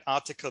second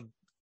article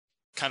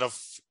kind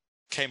of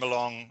came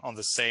along on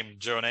the same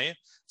journey.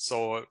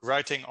 So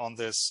writing on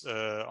this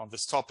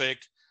topic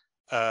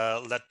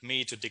led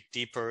me to dig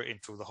deeper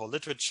into the whole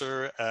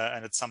literature.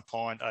 And at some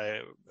point,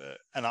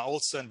 Anna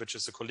Olsen, which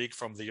is a colleague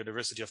from the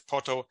University of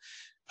Porto,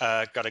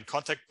 got in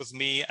contact with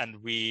me,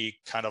 and we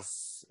kind of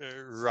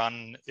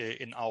run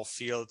in our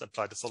field,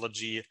 applied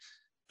ethology,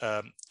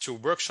 2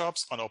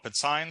 workshops on open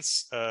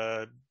science,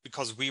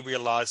 because we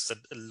realized that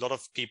a lot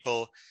of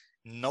people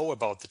know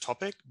about the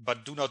topic,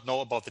 but do not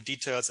know about the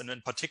details, and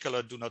in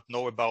particular, do not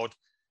know about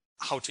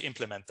how to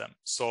implement them.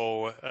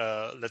 So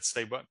let's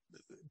say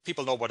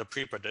people know what a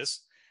preprint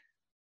is,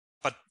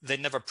 but they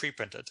never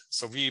preprinted.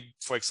 So we,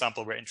 for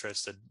example, were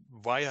interested,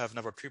 why have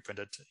never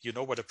preprinted? You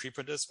know what a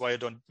preprint is? Why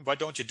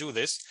don't you do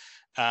this?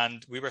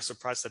 And we were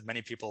surprised that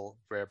many people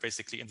were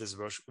basically in this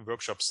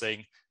workshop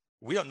saying,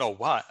 we don't know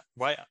why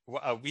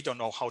we don't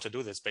know how to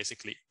do this.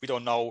 Basically, we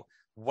don't know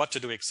what to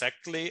do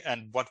exactly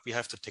and what we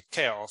have to take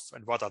care of,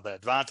 and what are the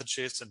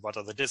advantages and what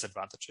are the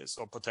disadvantages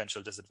or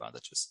potential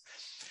disadvantages.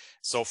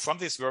 So from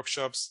these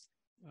workshops,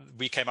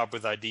 we came up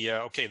with the idea,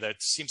 okay, there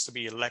seems to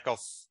be a lack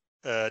of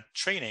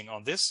training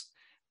on this.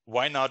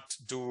 Why not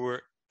do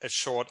a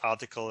short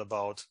article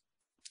about,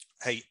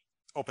 hey,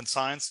 open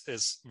science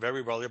is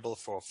very valuable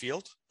for a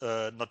field,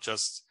 not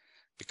just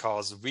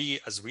because we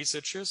as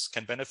researchers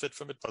can benefit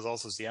from it, but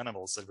also the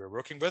animals that we're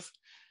working with.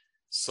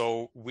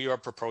 So we are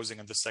proposing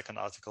in the second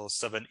article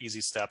 7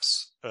 easy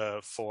steps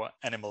for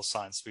animal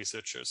science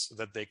researchers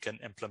that they can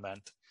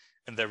implement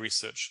in their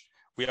research.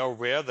 We are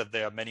aware that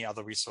there are many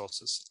other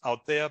resources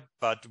out there,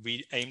 but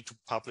we aim to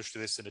publish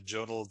this in a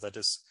journal that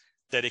is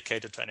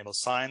dedicated to animal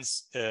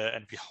science,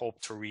 and we hope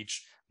to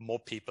reach more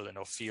people in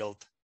our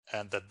field,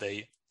 and that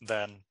they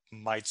then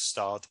might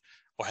start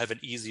or have an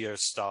easier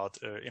start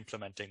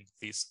implementing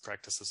these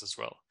practices as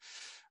well.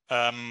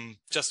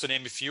 Just to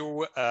name a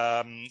few,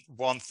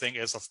 one thing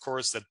is, of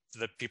course,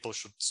 that people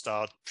should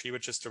start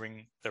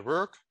pre-registering their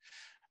work,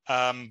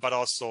 but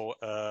also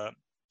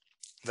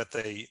that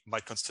they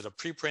might consider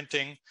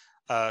pre-printing.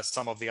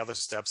 Some of the other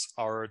steps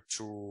are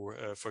to,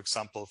 for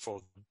example,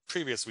 for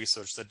previous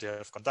research that they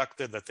have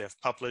conducted, that they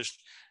have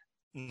published,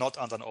 not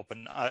under an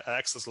open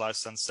access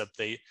license, that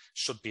they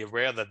should be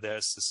aware that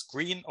there's this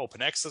green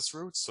open access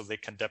route, so they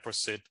can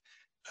deposit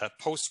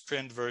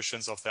post-print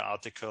versions of their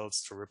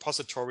articles to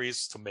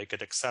repositories to make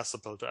it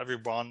accessible to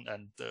everyone,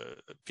 and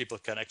people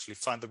can actually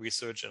find the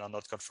research and are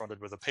not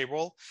confronted with a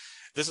paywall.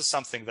 This is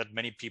something that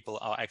many people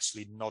are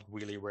actually not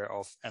really aware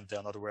of, and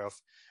they're not aware of.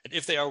 And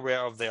if they are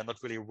aware of, they are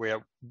not really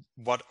aware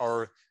what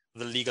are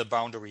the legal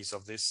boundaries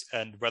of this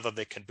and whether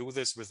they can do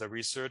this with their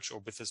research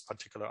or with this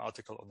particular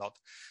article or not.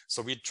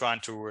 So we're trying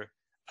to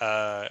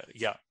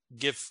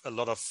give a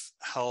lot of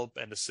help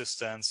and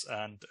assistance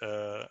and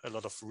a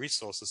lot of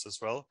resources as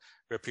well,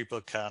 where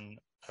people can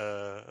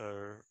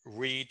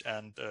read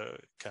and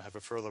can have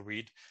a further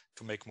read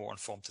to make more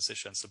informed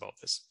decisions about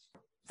this.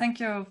 Thank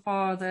you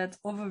for that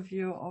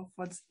overview of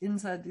what's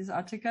inside these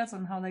articles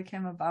and how they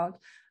came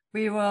about.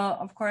 We will,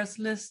 of course,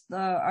 list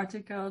the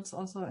articles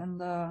also in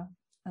the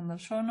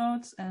show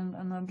notes and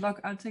in the blog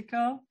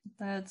article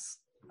that's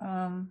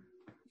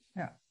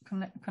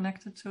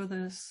connected to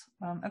this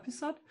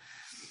episode.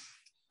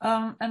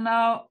 And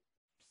now,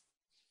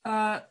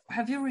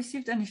 have you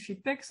received any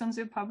feedback since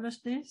you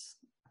published these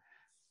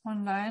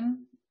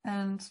online?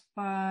 And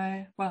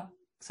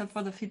except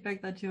for the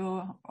feedback that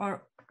you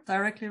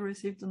directly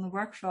received in the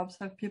workshops,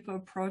 have people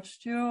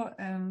approached you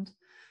and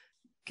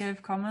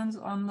gave comments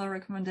on the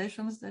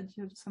recommendations that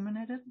you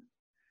disseminated?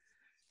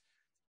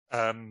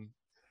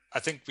 I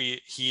think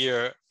we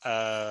here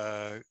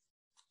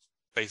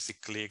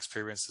basically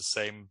experience the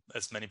same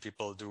as many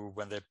people do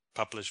when they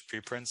publish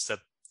preprints, that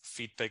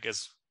feedback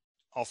is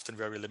often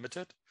very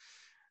limited.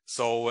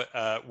 So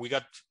we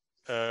got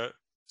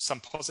some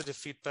positive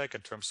feedback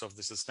in terms of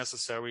this is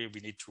necessary. We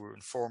need to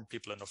inform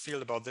people in the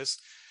field about this.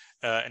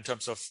 In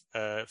terms of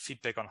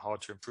feedback on how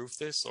to improve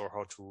this or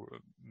how to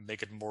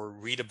make it more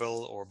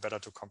readable or better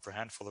to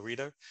comprehend for the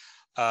reader,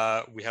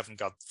 we haven't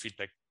got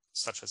feedback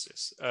such as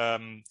this.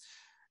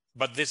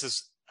 But this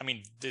is, I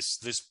mean, this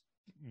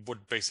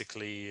would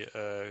basically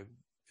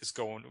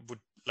would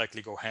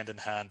likely go hand in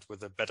hand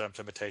with a better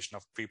implementation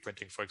of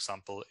preprinting, for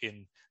example,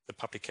 in the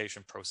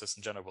publication process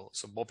in general.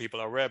 So more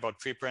people are aware about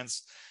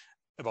preprints,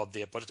 about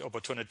the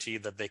opportunity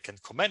that they can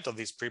comment on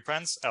these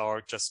preprints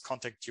or just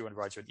contact you and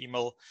write you an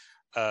email.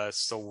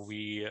 So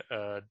we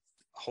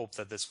hope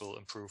that this will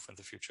improve in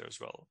the future as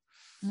well.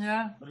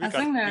 Yeah, we got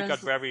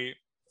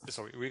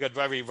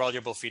very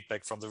valuable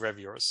feedback from the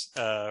reviewers,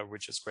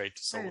 which is great.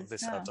 So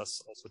this helped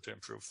us also to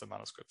improve the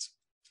manuscripts.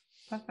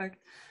 Perfect.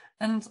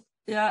 And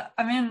yeah,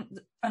 I mean,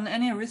 on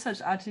any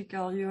research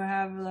article, you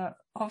have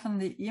often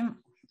the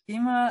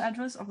email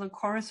address of the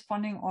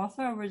corresponding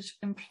author, which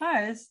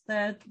implies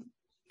that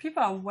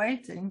people are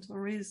waiting to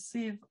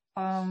receive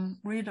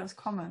readers'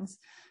 comments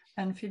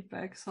and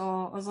feedback. So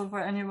also for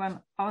anyone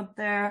out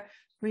there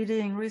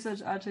reading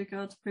research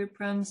articles,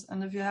 preprints,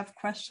 and if you have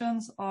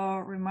questions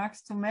or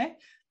remarks to make,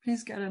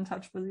 please get in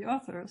touch with the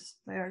authors.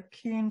 They are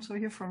keen to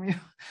hear from you.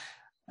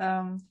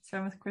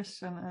 Same with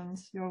Christian and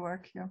your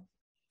work here.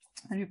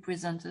 And you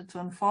presented to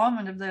inform,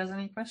 and if there's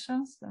any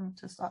questions, then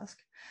just ask.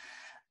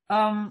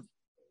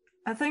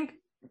 I think,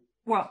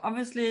 well,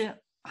 obviously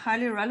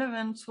highly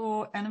relevant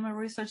to animal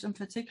research in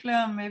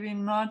particular, maybe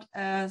not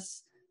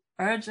as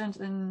urgent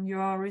in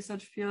your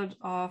research field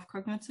of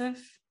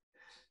cognitive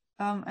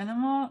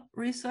animal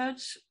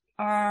research,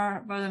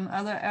 but in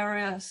other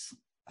areas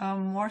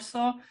more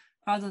so,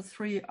 are the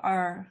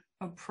 3R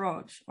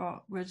approach,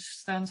 which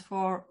stands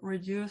for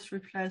reduce,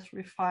 replace,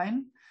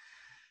 refine.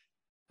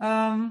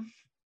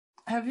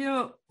 Have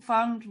you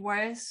found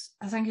ways,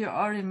 I think you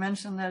already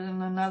mentioned that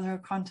in another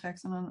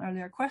context in an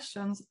earlier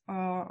questions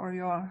or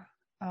your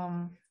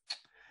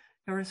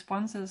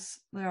responses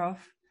thereof,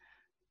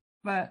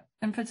 but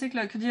in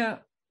particular, could you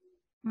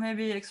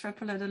maybe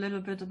extrapolate a little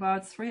bit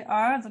about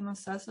 3R, the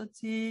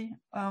necessity,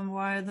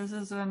 why this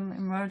is an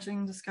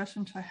emerging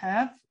discussion to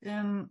have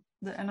in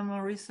the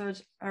animal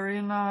research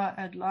arena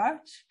at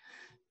large,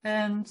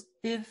 and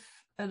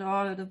if at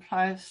all it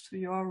applies to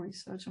your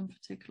research in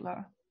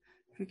particular,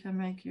 if you can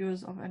make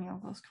use of any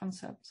of those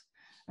concepts.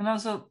 And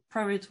also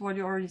probably to what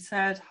you already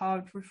said, how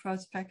it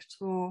refers back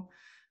to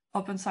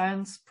open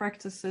science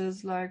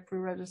practices like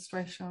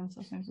pre-registrations.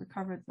 I think we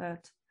covered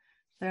that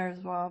there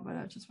as well, but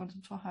I just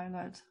wanted to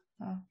highlight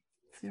the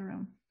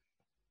theorem.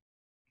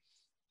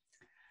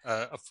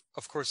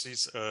 Of course,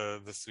 these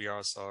the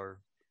 3Rs are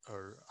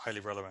highly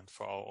relevant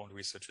for our own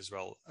research as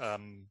well.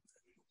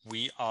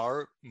 We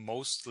are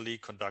mostly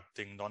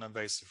conducting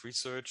non-invasive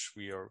research.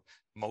 We are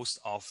most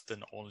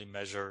often only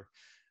measure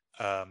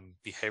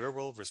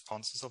behavioral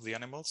responses of the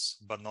animals,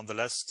 but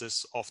nonetheless,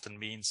 this often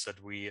means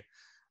that we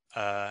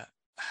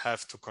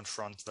have to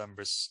confront them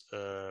with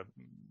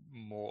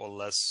more or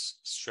less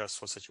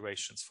stressful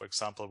situations. For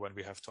example, when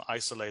we have to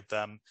isolate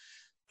them,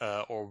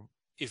 or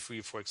if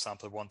we, for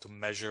example, want to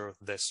measure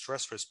their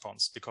stress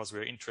response because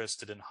we're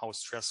interested in how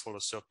stressful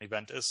a certain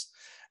event is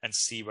and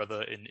see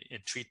whether in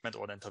treatment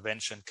or an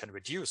intervention can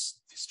reduce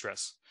the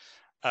stress.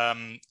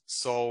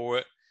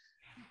 So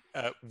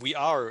we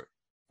are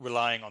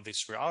relying on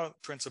these 3R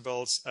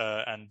principles,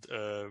 and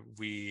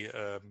we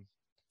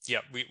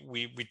yeah,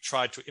 we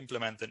try to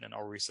implement it in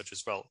our research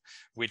as well,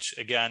 which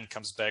again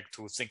comes back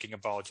to thinking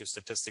about your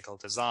statistical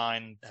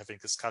design, having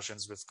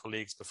discussions with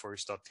colleagues before you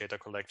start data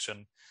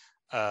collection,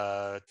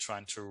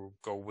 trying to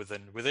go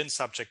within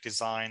subject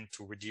design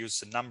to reduce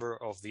the number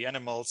of the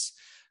animals,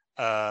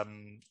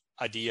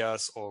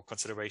 ideas or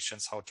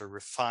considerations how to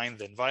refine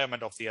the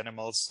environment of the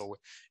animals. So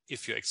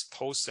if you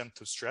expose them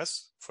to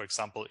stress, for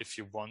example, if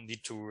you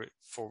need to,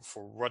 for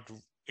what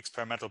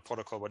experimental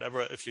protocol,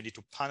 whatever, if you need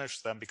to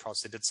punish them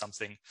because they did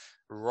something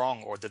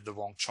wrong or did the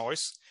wrong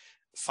choice,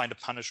 find a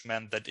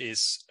punishment that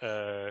is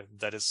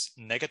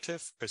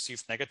negative,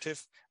 perceived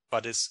negative,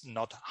 but is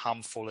not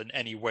harmful in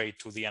any way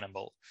to the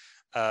animal.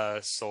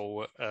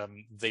 So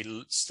they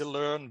still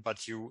learn,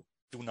 but you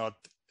do not,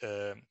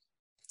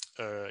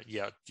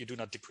 you do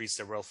not decrease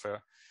their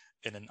welfare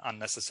in an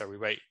unnecessary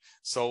way.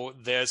 So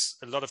there's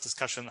a lot of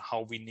discussion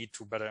how we need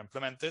to better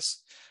implement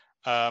this.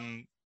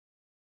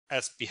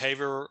 As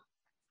behavior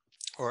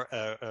or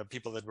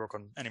people that work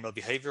on animal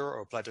behavior or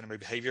applied animal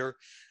behavior,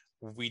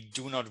 we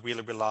do not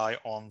really rely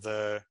on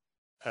the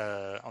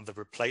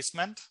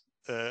replacement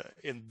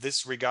in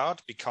this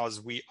regard,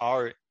 because we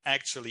are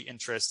actually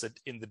interested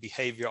in the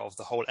behavior of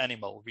the whole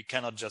animal. We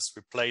cannot just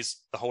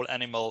replace the whole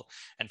animal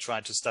and try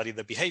to study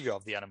the behavior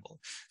of the animal.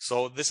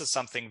 So this is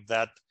something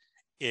that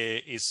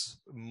is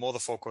more the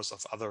focus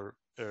of other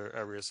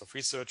areas of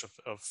research,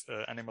 of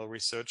animal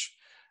research.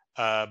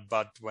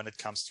 But when it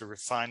comes to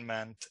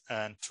refinement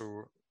and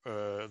to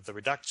the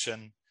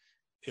reduction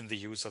in the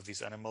use of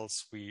these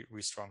animals, we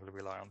strongly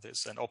rely on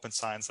this. And Open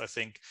Science, I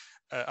think,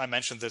 I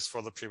mentioned this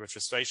for the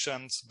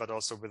pre-registrations, but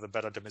also with a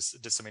better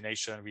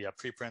dissemination via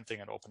preprinting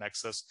and open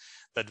access,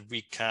 that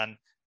we can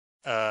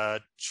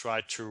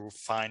try to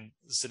find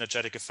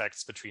synergetic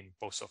effects between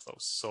both of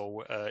those.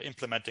 So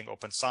implementing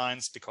Open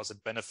Science because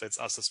it benefits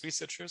us as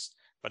researchers,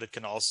 but it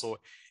can also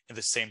in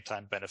the same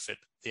time benefit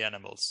the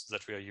animals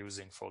that we are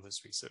using for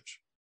this research.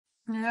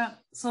 Yeah,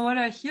 so what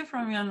I hear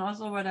from you and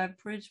also what I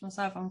preach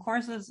myself on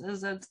courses is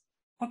that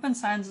Open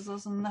Science is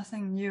also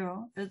nothing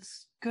new.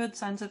 It's good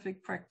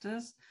scientific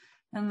practice.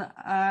 And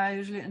I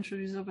usually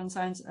introduce Open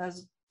Science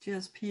as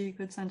GSP,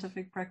 good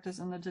scientific practice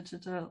in the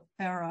digital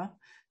era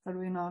that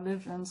we now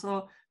live in.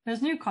 So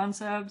there's new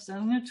concepts,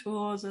 there's new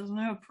tools, there's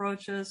new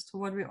approaches to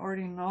what we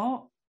already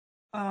know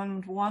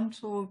and want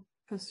to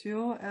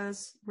pursue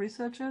as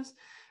researchers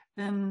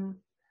in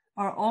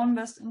our own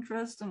best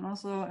interest and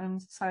also in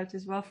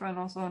society's welfare and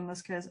also in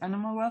this case,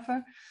 animal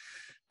welfare.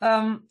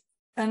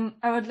 And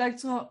I would like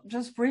to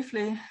just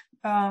briefly,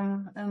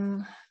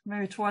 and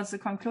maybe towards the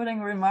concluding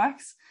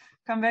remarks,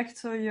 come back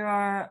to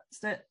your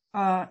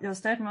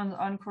statement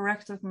on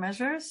corrective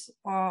measures,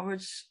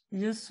 which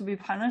used to be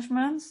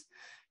punishments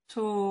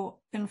to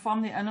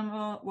inform the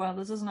animal, well,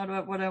 this is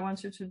not what I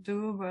want you to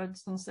do, but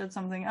instead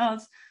something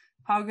else.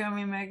 How can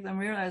we make them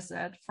realize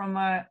that? From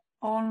my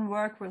own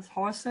work with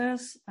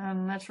horses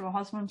and natural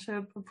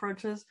husbandship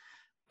approaches,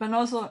 but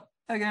also,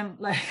 again,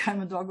 like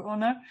I'm a dog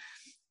owner,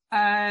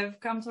 I've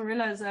come to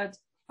realize that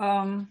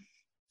the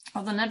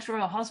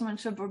natural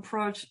husbandship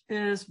approach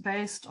is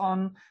based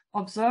on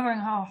observing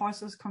how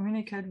horses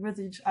communicate with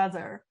each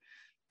other.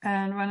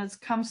 And when it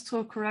comes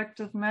to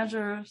corrective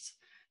measures,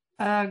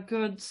 a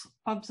good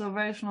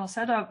observational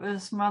setup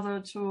is mother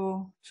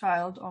to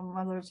child or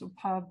mother to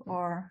pup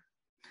or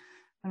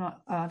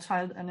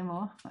child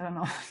animal. I don't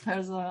know,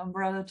 there's an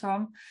umbrella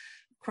term,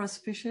 cross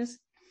species.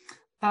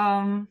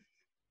 And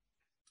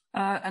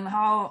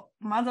how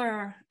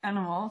mother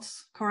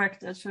animals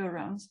correct their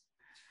children.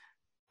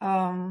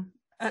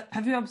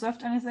 Have you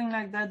observed anything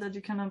like that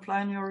you can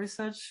apply in your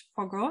research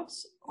for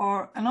goats?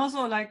 And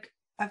also, like,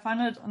 I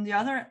find it on the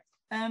other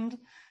end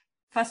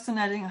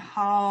fascinating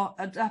how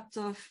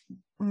adaptive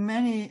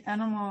many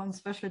animal, and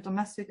especially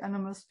domestic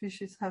animal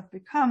species, have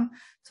become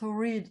to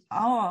read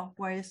our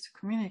ways to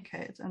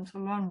communicate and to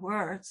learn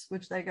words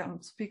which they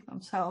can speak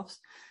themselves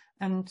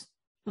and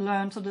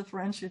learn to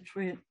differentiate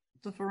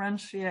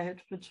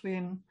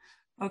between,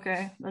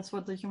 okay, that's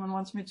what the human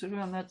wants me to do,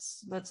 and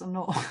that's a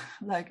no,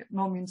 like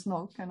no means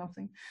no kind of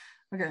thing.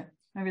 Okay,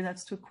 maybe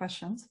that's two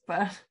questions,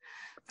 but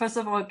first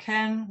of all,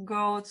 can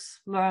goats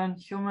learn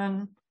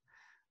human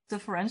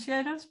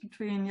differentiators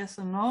between yes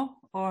and no,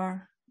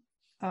 or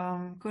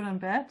good and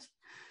bad?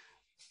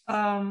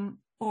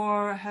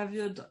 Or have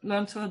you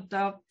learned to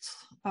adopt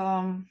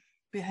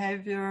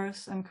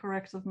behaviors and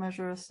corrective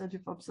measures that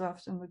you've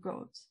observed in the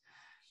goats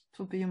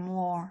to be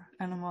more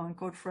animal and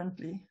goat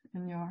friendly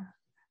in your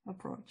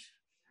approach?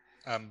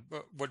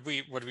 What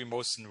we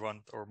most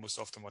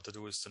often want to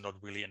do is to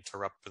not really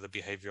interrupt with the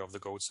behavior of the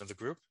goats in the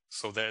group.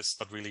 So there's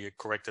not really a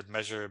corrected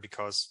measure,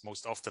 because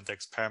most often the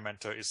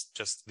experimenter is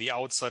just the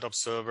outside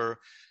observer,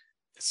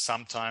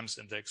 sometimes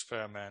in the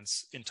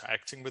experiments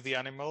interacting with the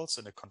animals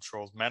in a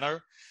controlled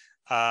manner.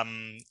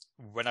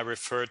 When I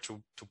refer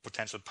to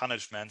potential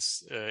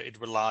punishments, it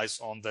relies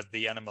on that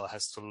the animal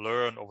has to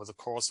learn over the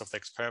course of the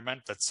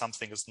experiment that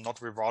something is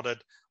not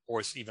rewarded or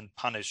is even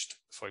punished,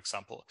 for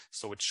example.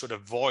 So it should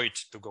avoid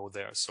to go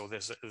there. So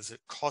there's a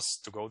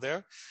cost to go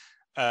there.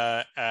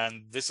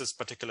 And this is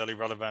particularly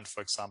relevant,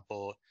 for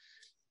example,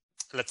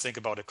 let's think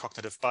about a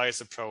cognitive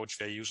bias approach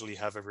where you usually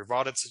have a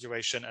rewarded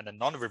situation and a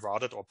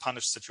non-rewarded or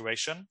punished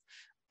situation.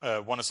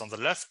 One is on the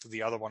left,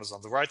 the other one is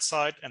on the right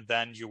side, and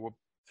then you will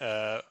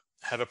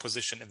have a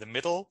position in the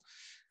middle,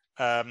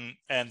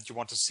 and you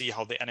want to see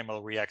how the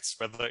animal reacts,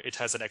 whether it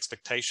has an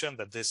expectation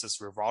that this is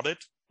rewarded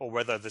or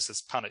whether this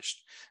is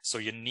punished. So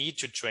you need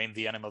to train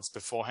the animals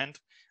beforehand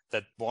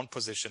that one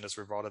position is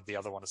rewarded, the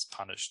other one is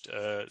punished.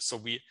 So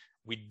we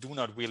do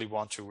not really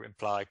want to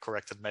imply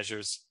corrected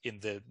measures in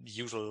the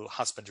usual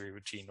husbandry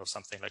routine or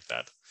something like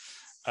that.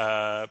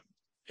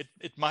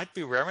 It might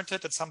be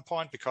warranted at some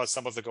point because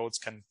some of the goats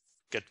can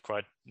get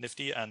quite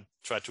nifty and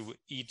try to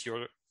eat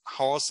your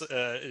horse,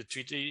 your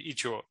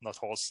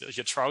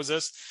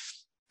trousers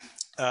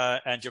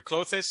and your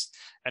clothes,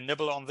 and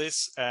nibble on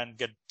this,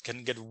 and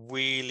can get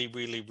really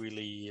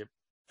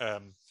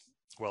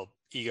well,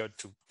 eager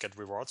to get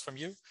rewards from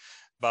you.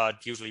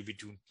 But usually we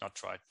do not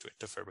try to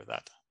interfere with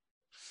that.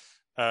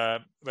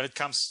 When it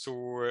comes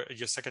to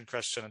your second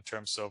question in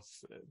terms of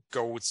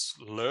goats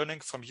learning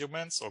from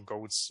humans or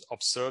goats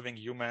observing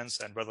humans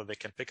and whether they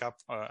can pick up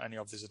any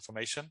of this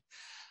information,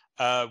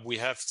 we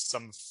have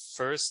some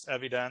first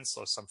evidence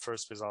or some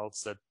first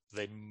results that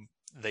they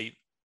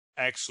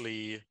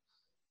actually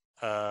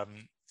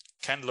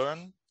can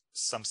learn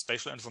some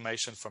spatial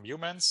information from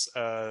humans.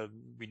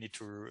 We need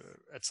to,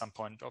 at some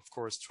point, of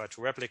course, try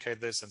to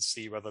replicate this and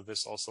see whether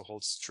this also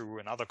holds true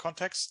in other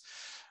contexts.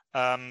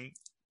 And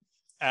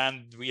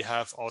we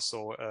have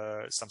also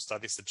some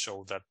studies that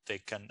show that they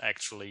can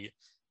actually,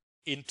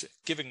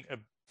 giving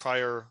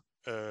prior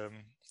or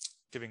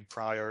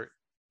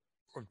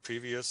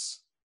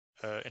previous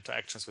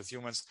interactions with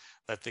humans,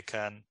 that they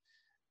can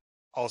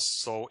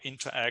also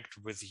interact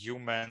with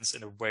humans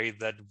in a way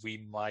that we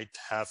might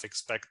have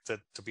expected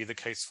to be the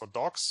case for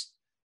dogs,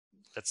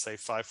 let's say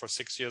 5 or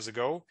 6 years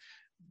ago,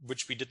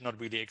 which we did not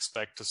really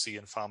expect to see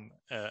in farm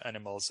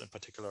animals in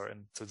particular,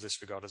 and to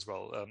this regard as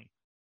well.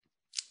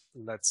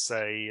 Let's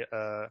say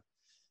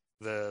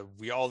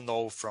we all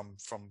know from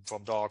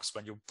dogs,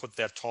 when you put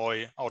their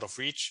toy out of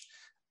reach,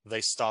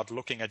 they start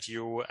looking at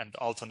you and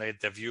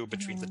alternate their view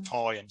between the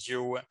toy and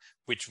you,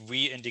 which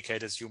we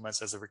indicate as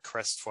humans as a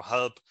request for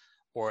help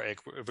or a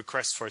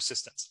request for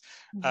assistance.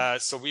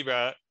 So we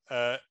were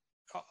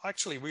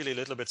actually really a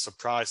little bit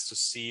surprised to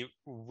see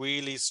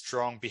really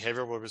strong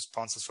behavioral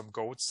responses from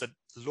goats that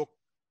look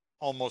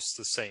almost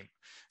the same.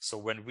 So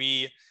when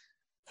we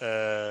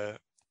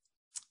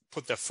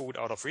put their food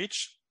out of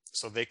reach,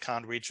 so they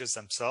can't reach it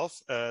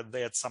themselves,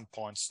 they at some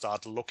point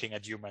start looking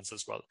at humans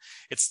as well.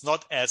 It's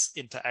not as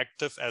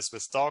interactive as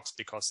with dogs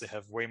because they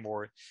have way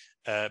more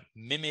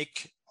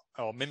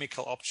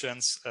mimical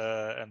options,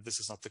 and this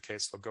is not the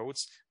case for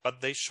goats,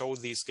 but they show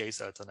these gaze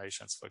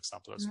alternations, for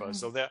example, as well.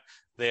 So there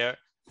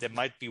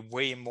might be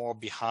way more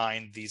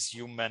behind these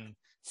human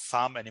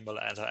farm animal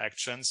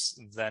interactions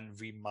than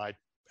we might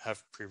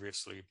have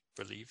previously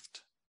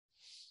believed.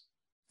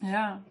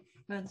 Yeah,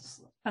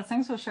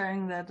 thanks for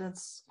sharing that.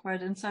 It's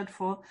quite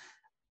insightful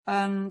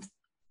and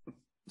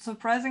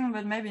surprising,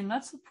 but maybe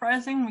not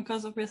surprising,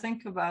 because if we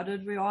think about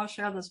it, we all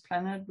share this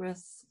planet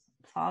with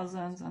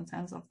thousands and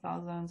tens of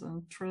thousands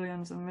and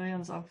trillions and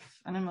millions of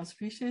animal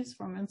species,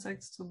 from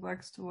insects to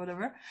bugs to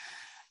whatever.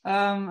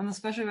 And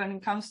especially when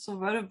it comes to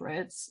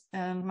vertebrates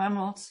and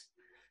mammals,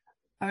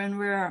 I mean,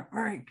 we're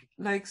very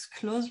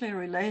closely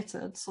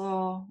related.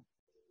 So,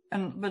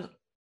 but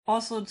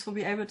also to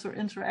be able to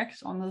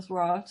interact on this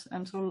world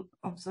and to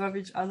observe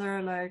each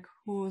other, like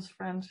who's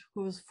friend,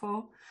 who's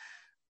foe.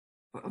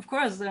 Of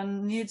course, there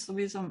needs to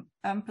be some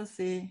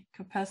empathy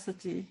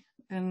capacity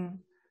in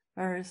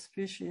various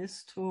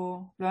species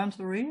to learn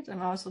to read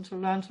and also to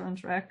learn to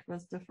interact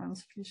with different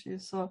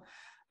species. So,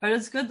 but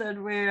it's good that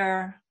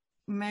we're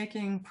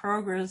making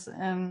progress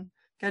and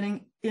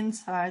getting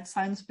insights,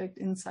 science-backed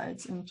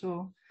insights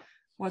into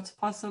what's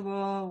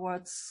possible,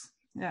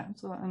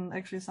 and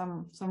actually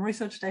some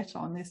research data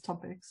on these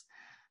topics.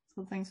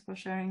 So thanks for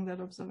sharing that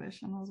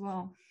observation as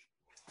well.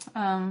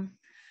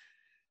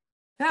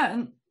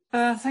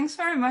 Thanks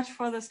very much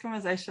for this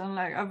conversation.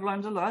 I've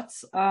learned a lot.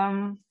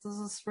 This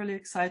is really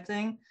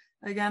exciting.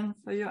 Again,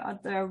 for you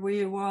out there,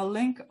 we will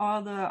link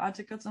all the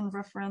articles and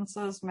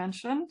references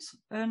mentioned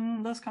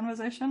in this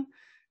conversation.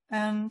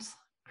 And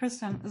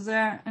Christian, is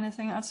there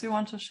anything else you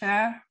want to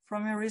share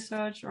from your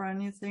research or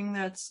anything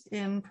that's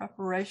in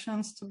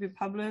preparations to be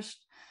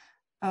published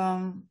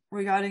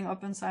regarding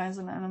open science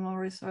and animal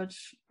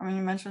research? I mean,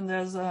 you mentioned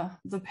there's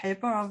the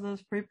paper of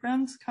those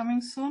preprints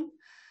coming soon.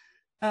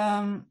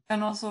 And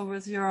also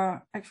with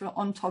your actual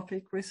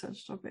on-topic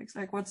research topics,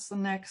 what's the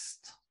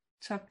next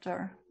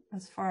chapter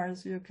as far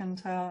as you can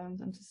tell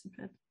and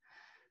anticipate?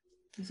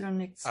 Is your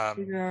next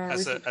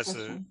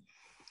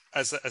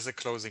as a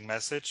closing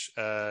message,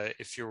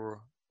 if you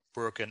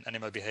work in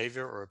animal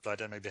behavior or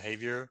applied animal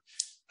behavior,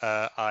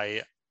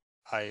 I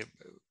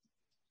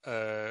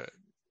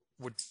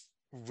would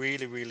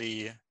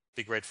really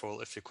be grateful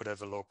if you could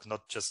have a look,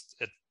 not just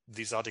at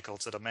these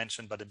articles that I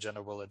mentioned, but in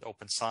general at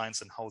open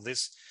science and how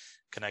this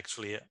can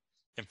actually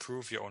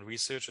improve your own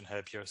research and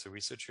help you as a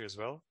researcher as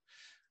well.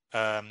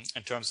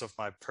 In terms of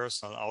my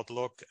personal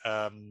outlook,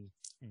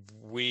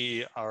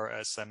 we are,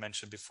 as I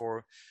mentioned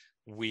before,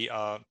 we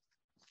are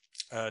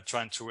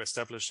trying to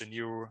establish a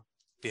new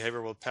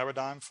behavioral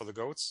paradigm for the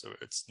goats. So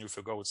it's new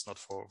for goats, not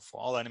for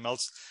all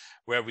animals,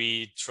 where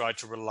we try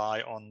to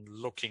rely on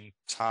looking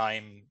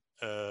time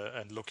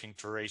and looking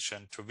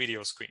duration to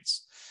video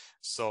screens.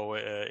 So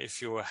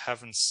if you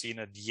haven't seen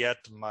it yet,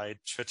 my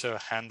Twitter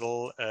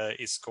handle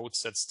is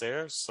Goats That's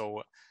There.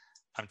 So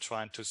I'm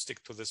trying to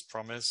stick to this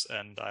promise,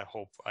 and I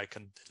hope I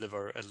can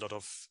deliver a lot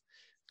of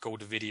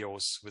goat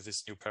videos with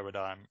this new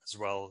paradigm as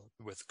well,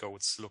 with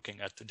goats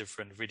looking at the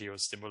different video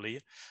stimuli,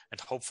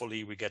 and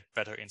hopefully we get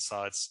better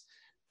insights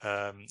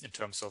in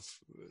terms of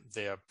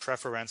their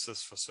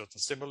preferences for certain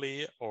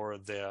stimuli or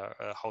their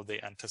how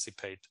they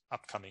anticipate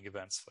upcoming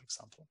events, for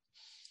example.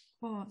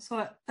 Cool.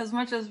 So as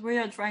much as we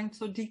are trying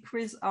to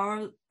decrease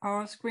our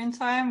screen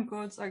time,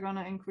 goats are going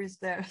to increase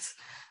theirs,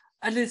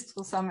 at least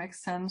to some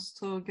extent,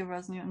 to give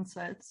us new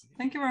insights.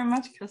 Thank you very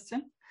much,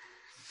 Christian.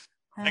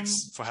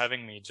 Thanks for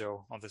having me,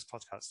 Joe, on this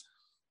podcast.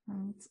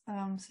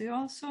 And see you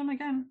all soon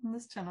again on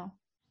this channel.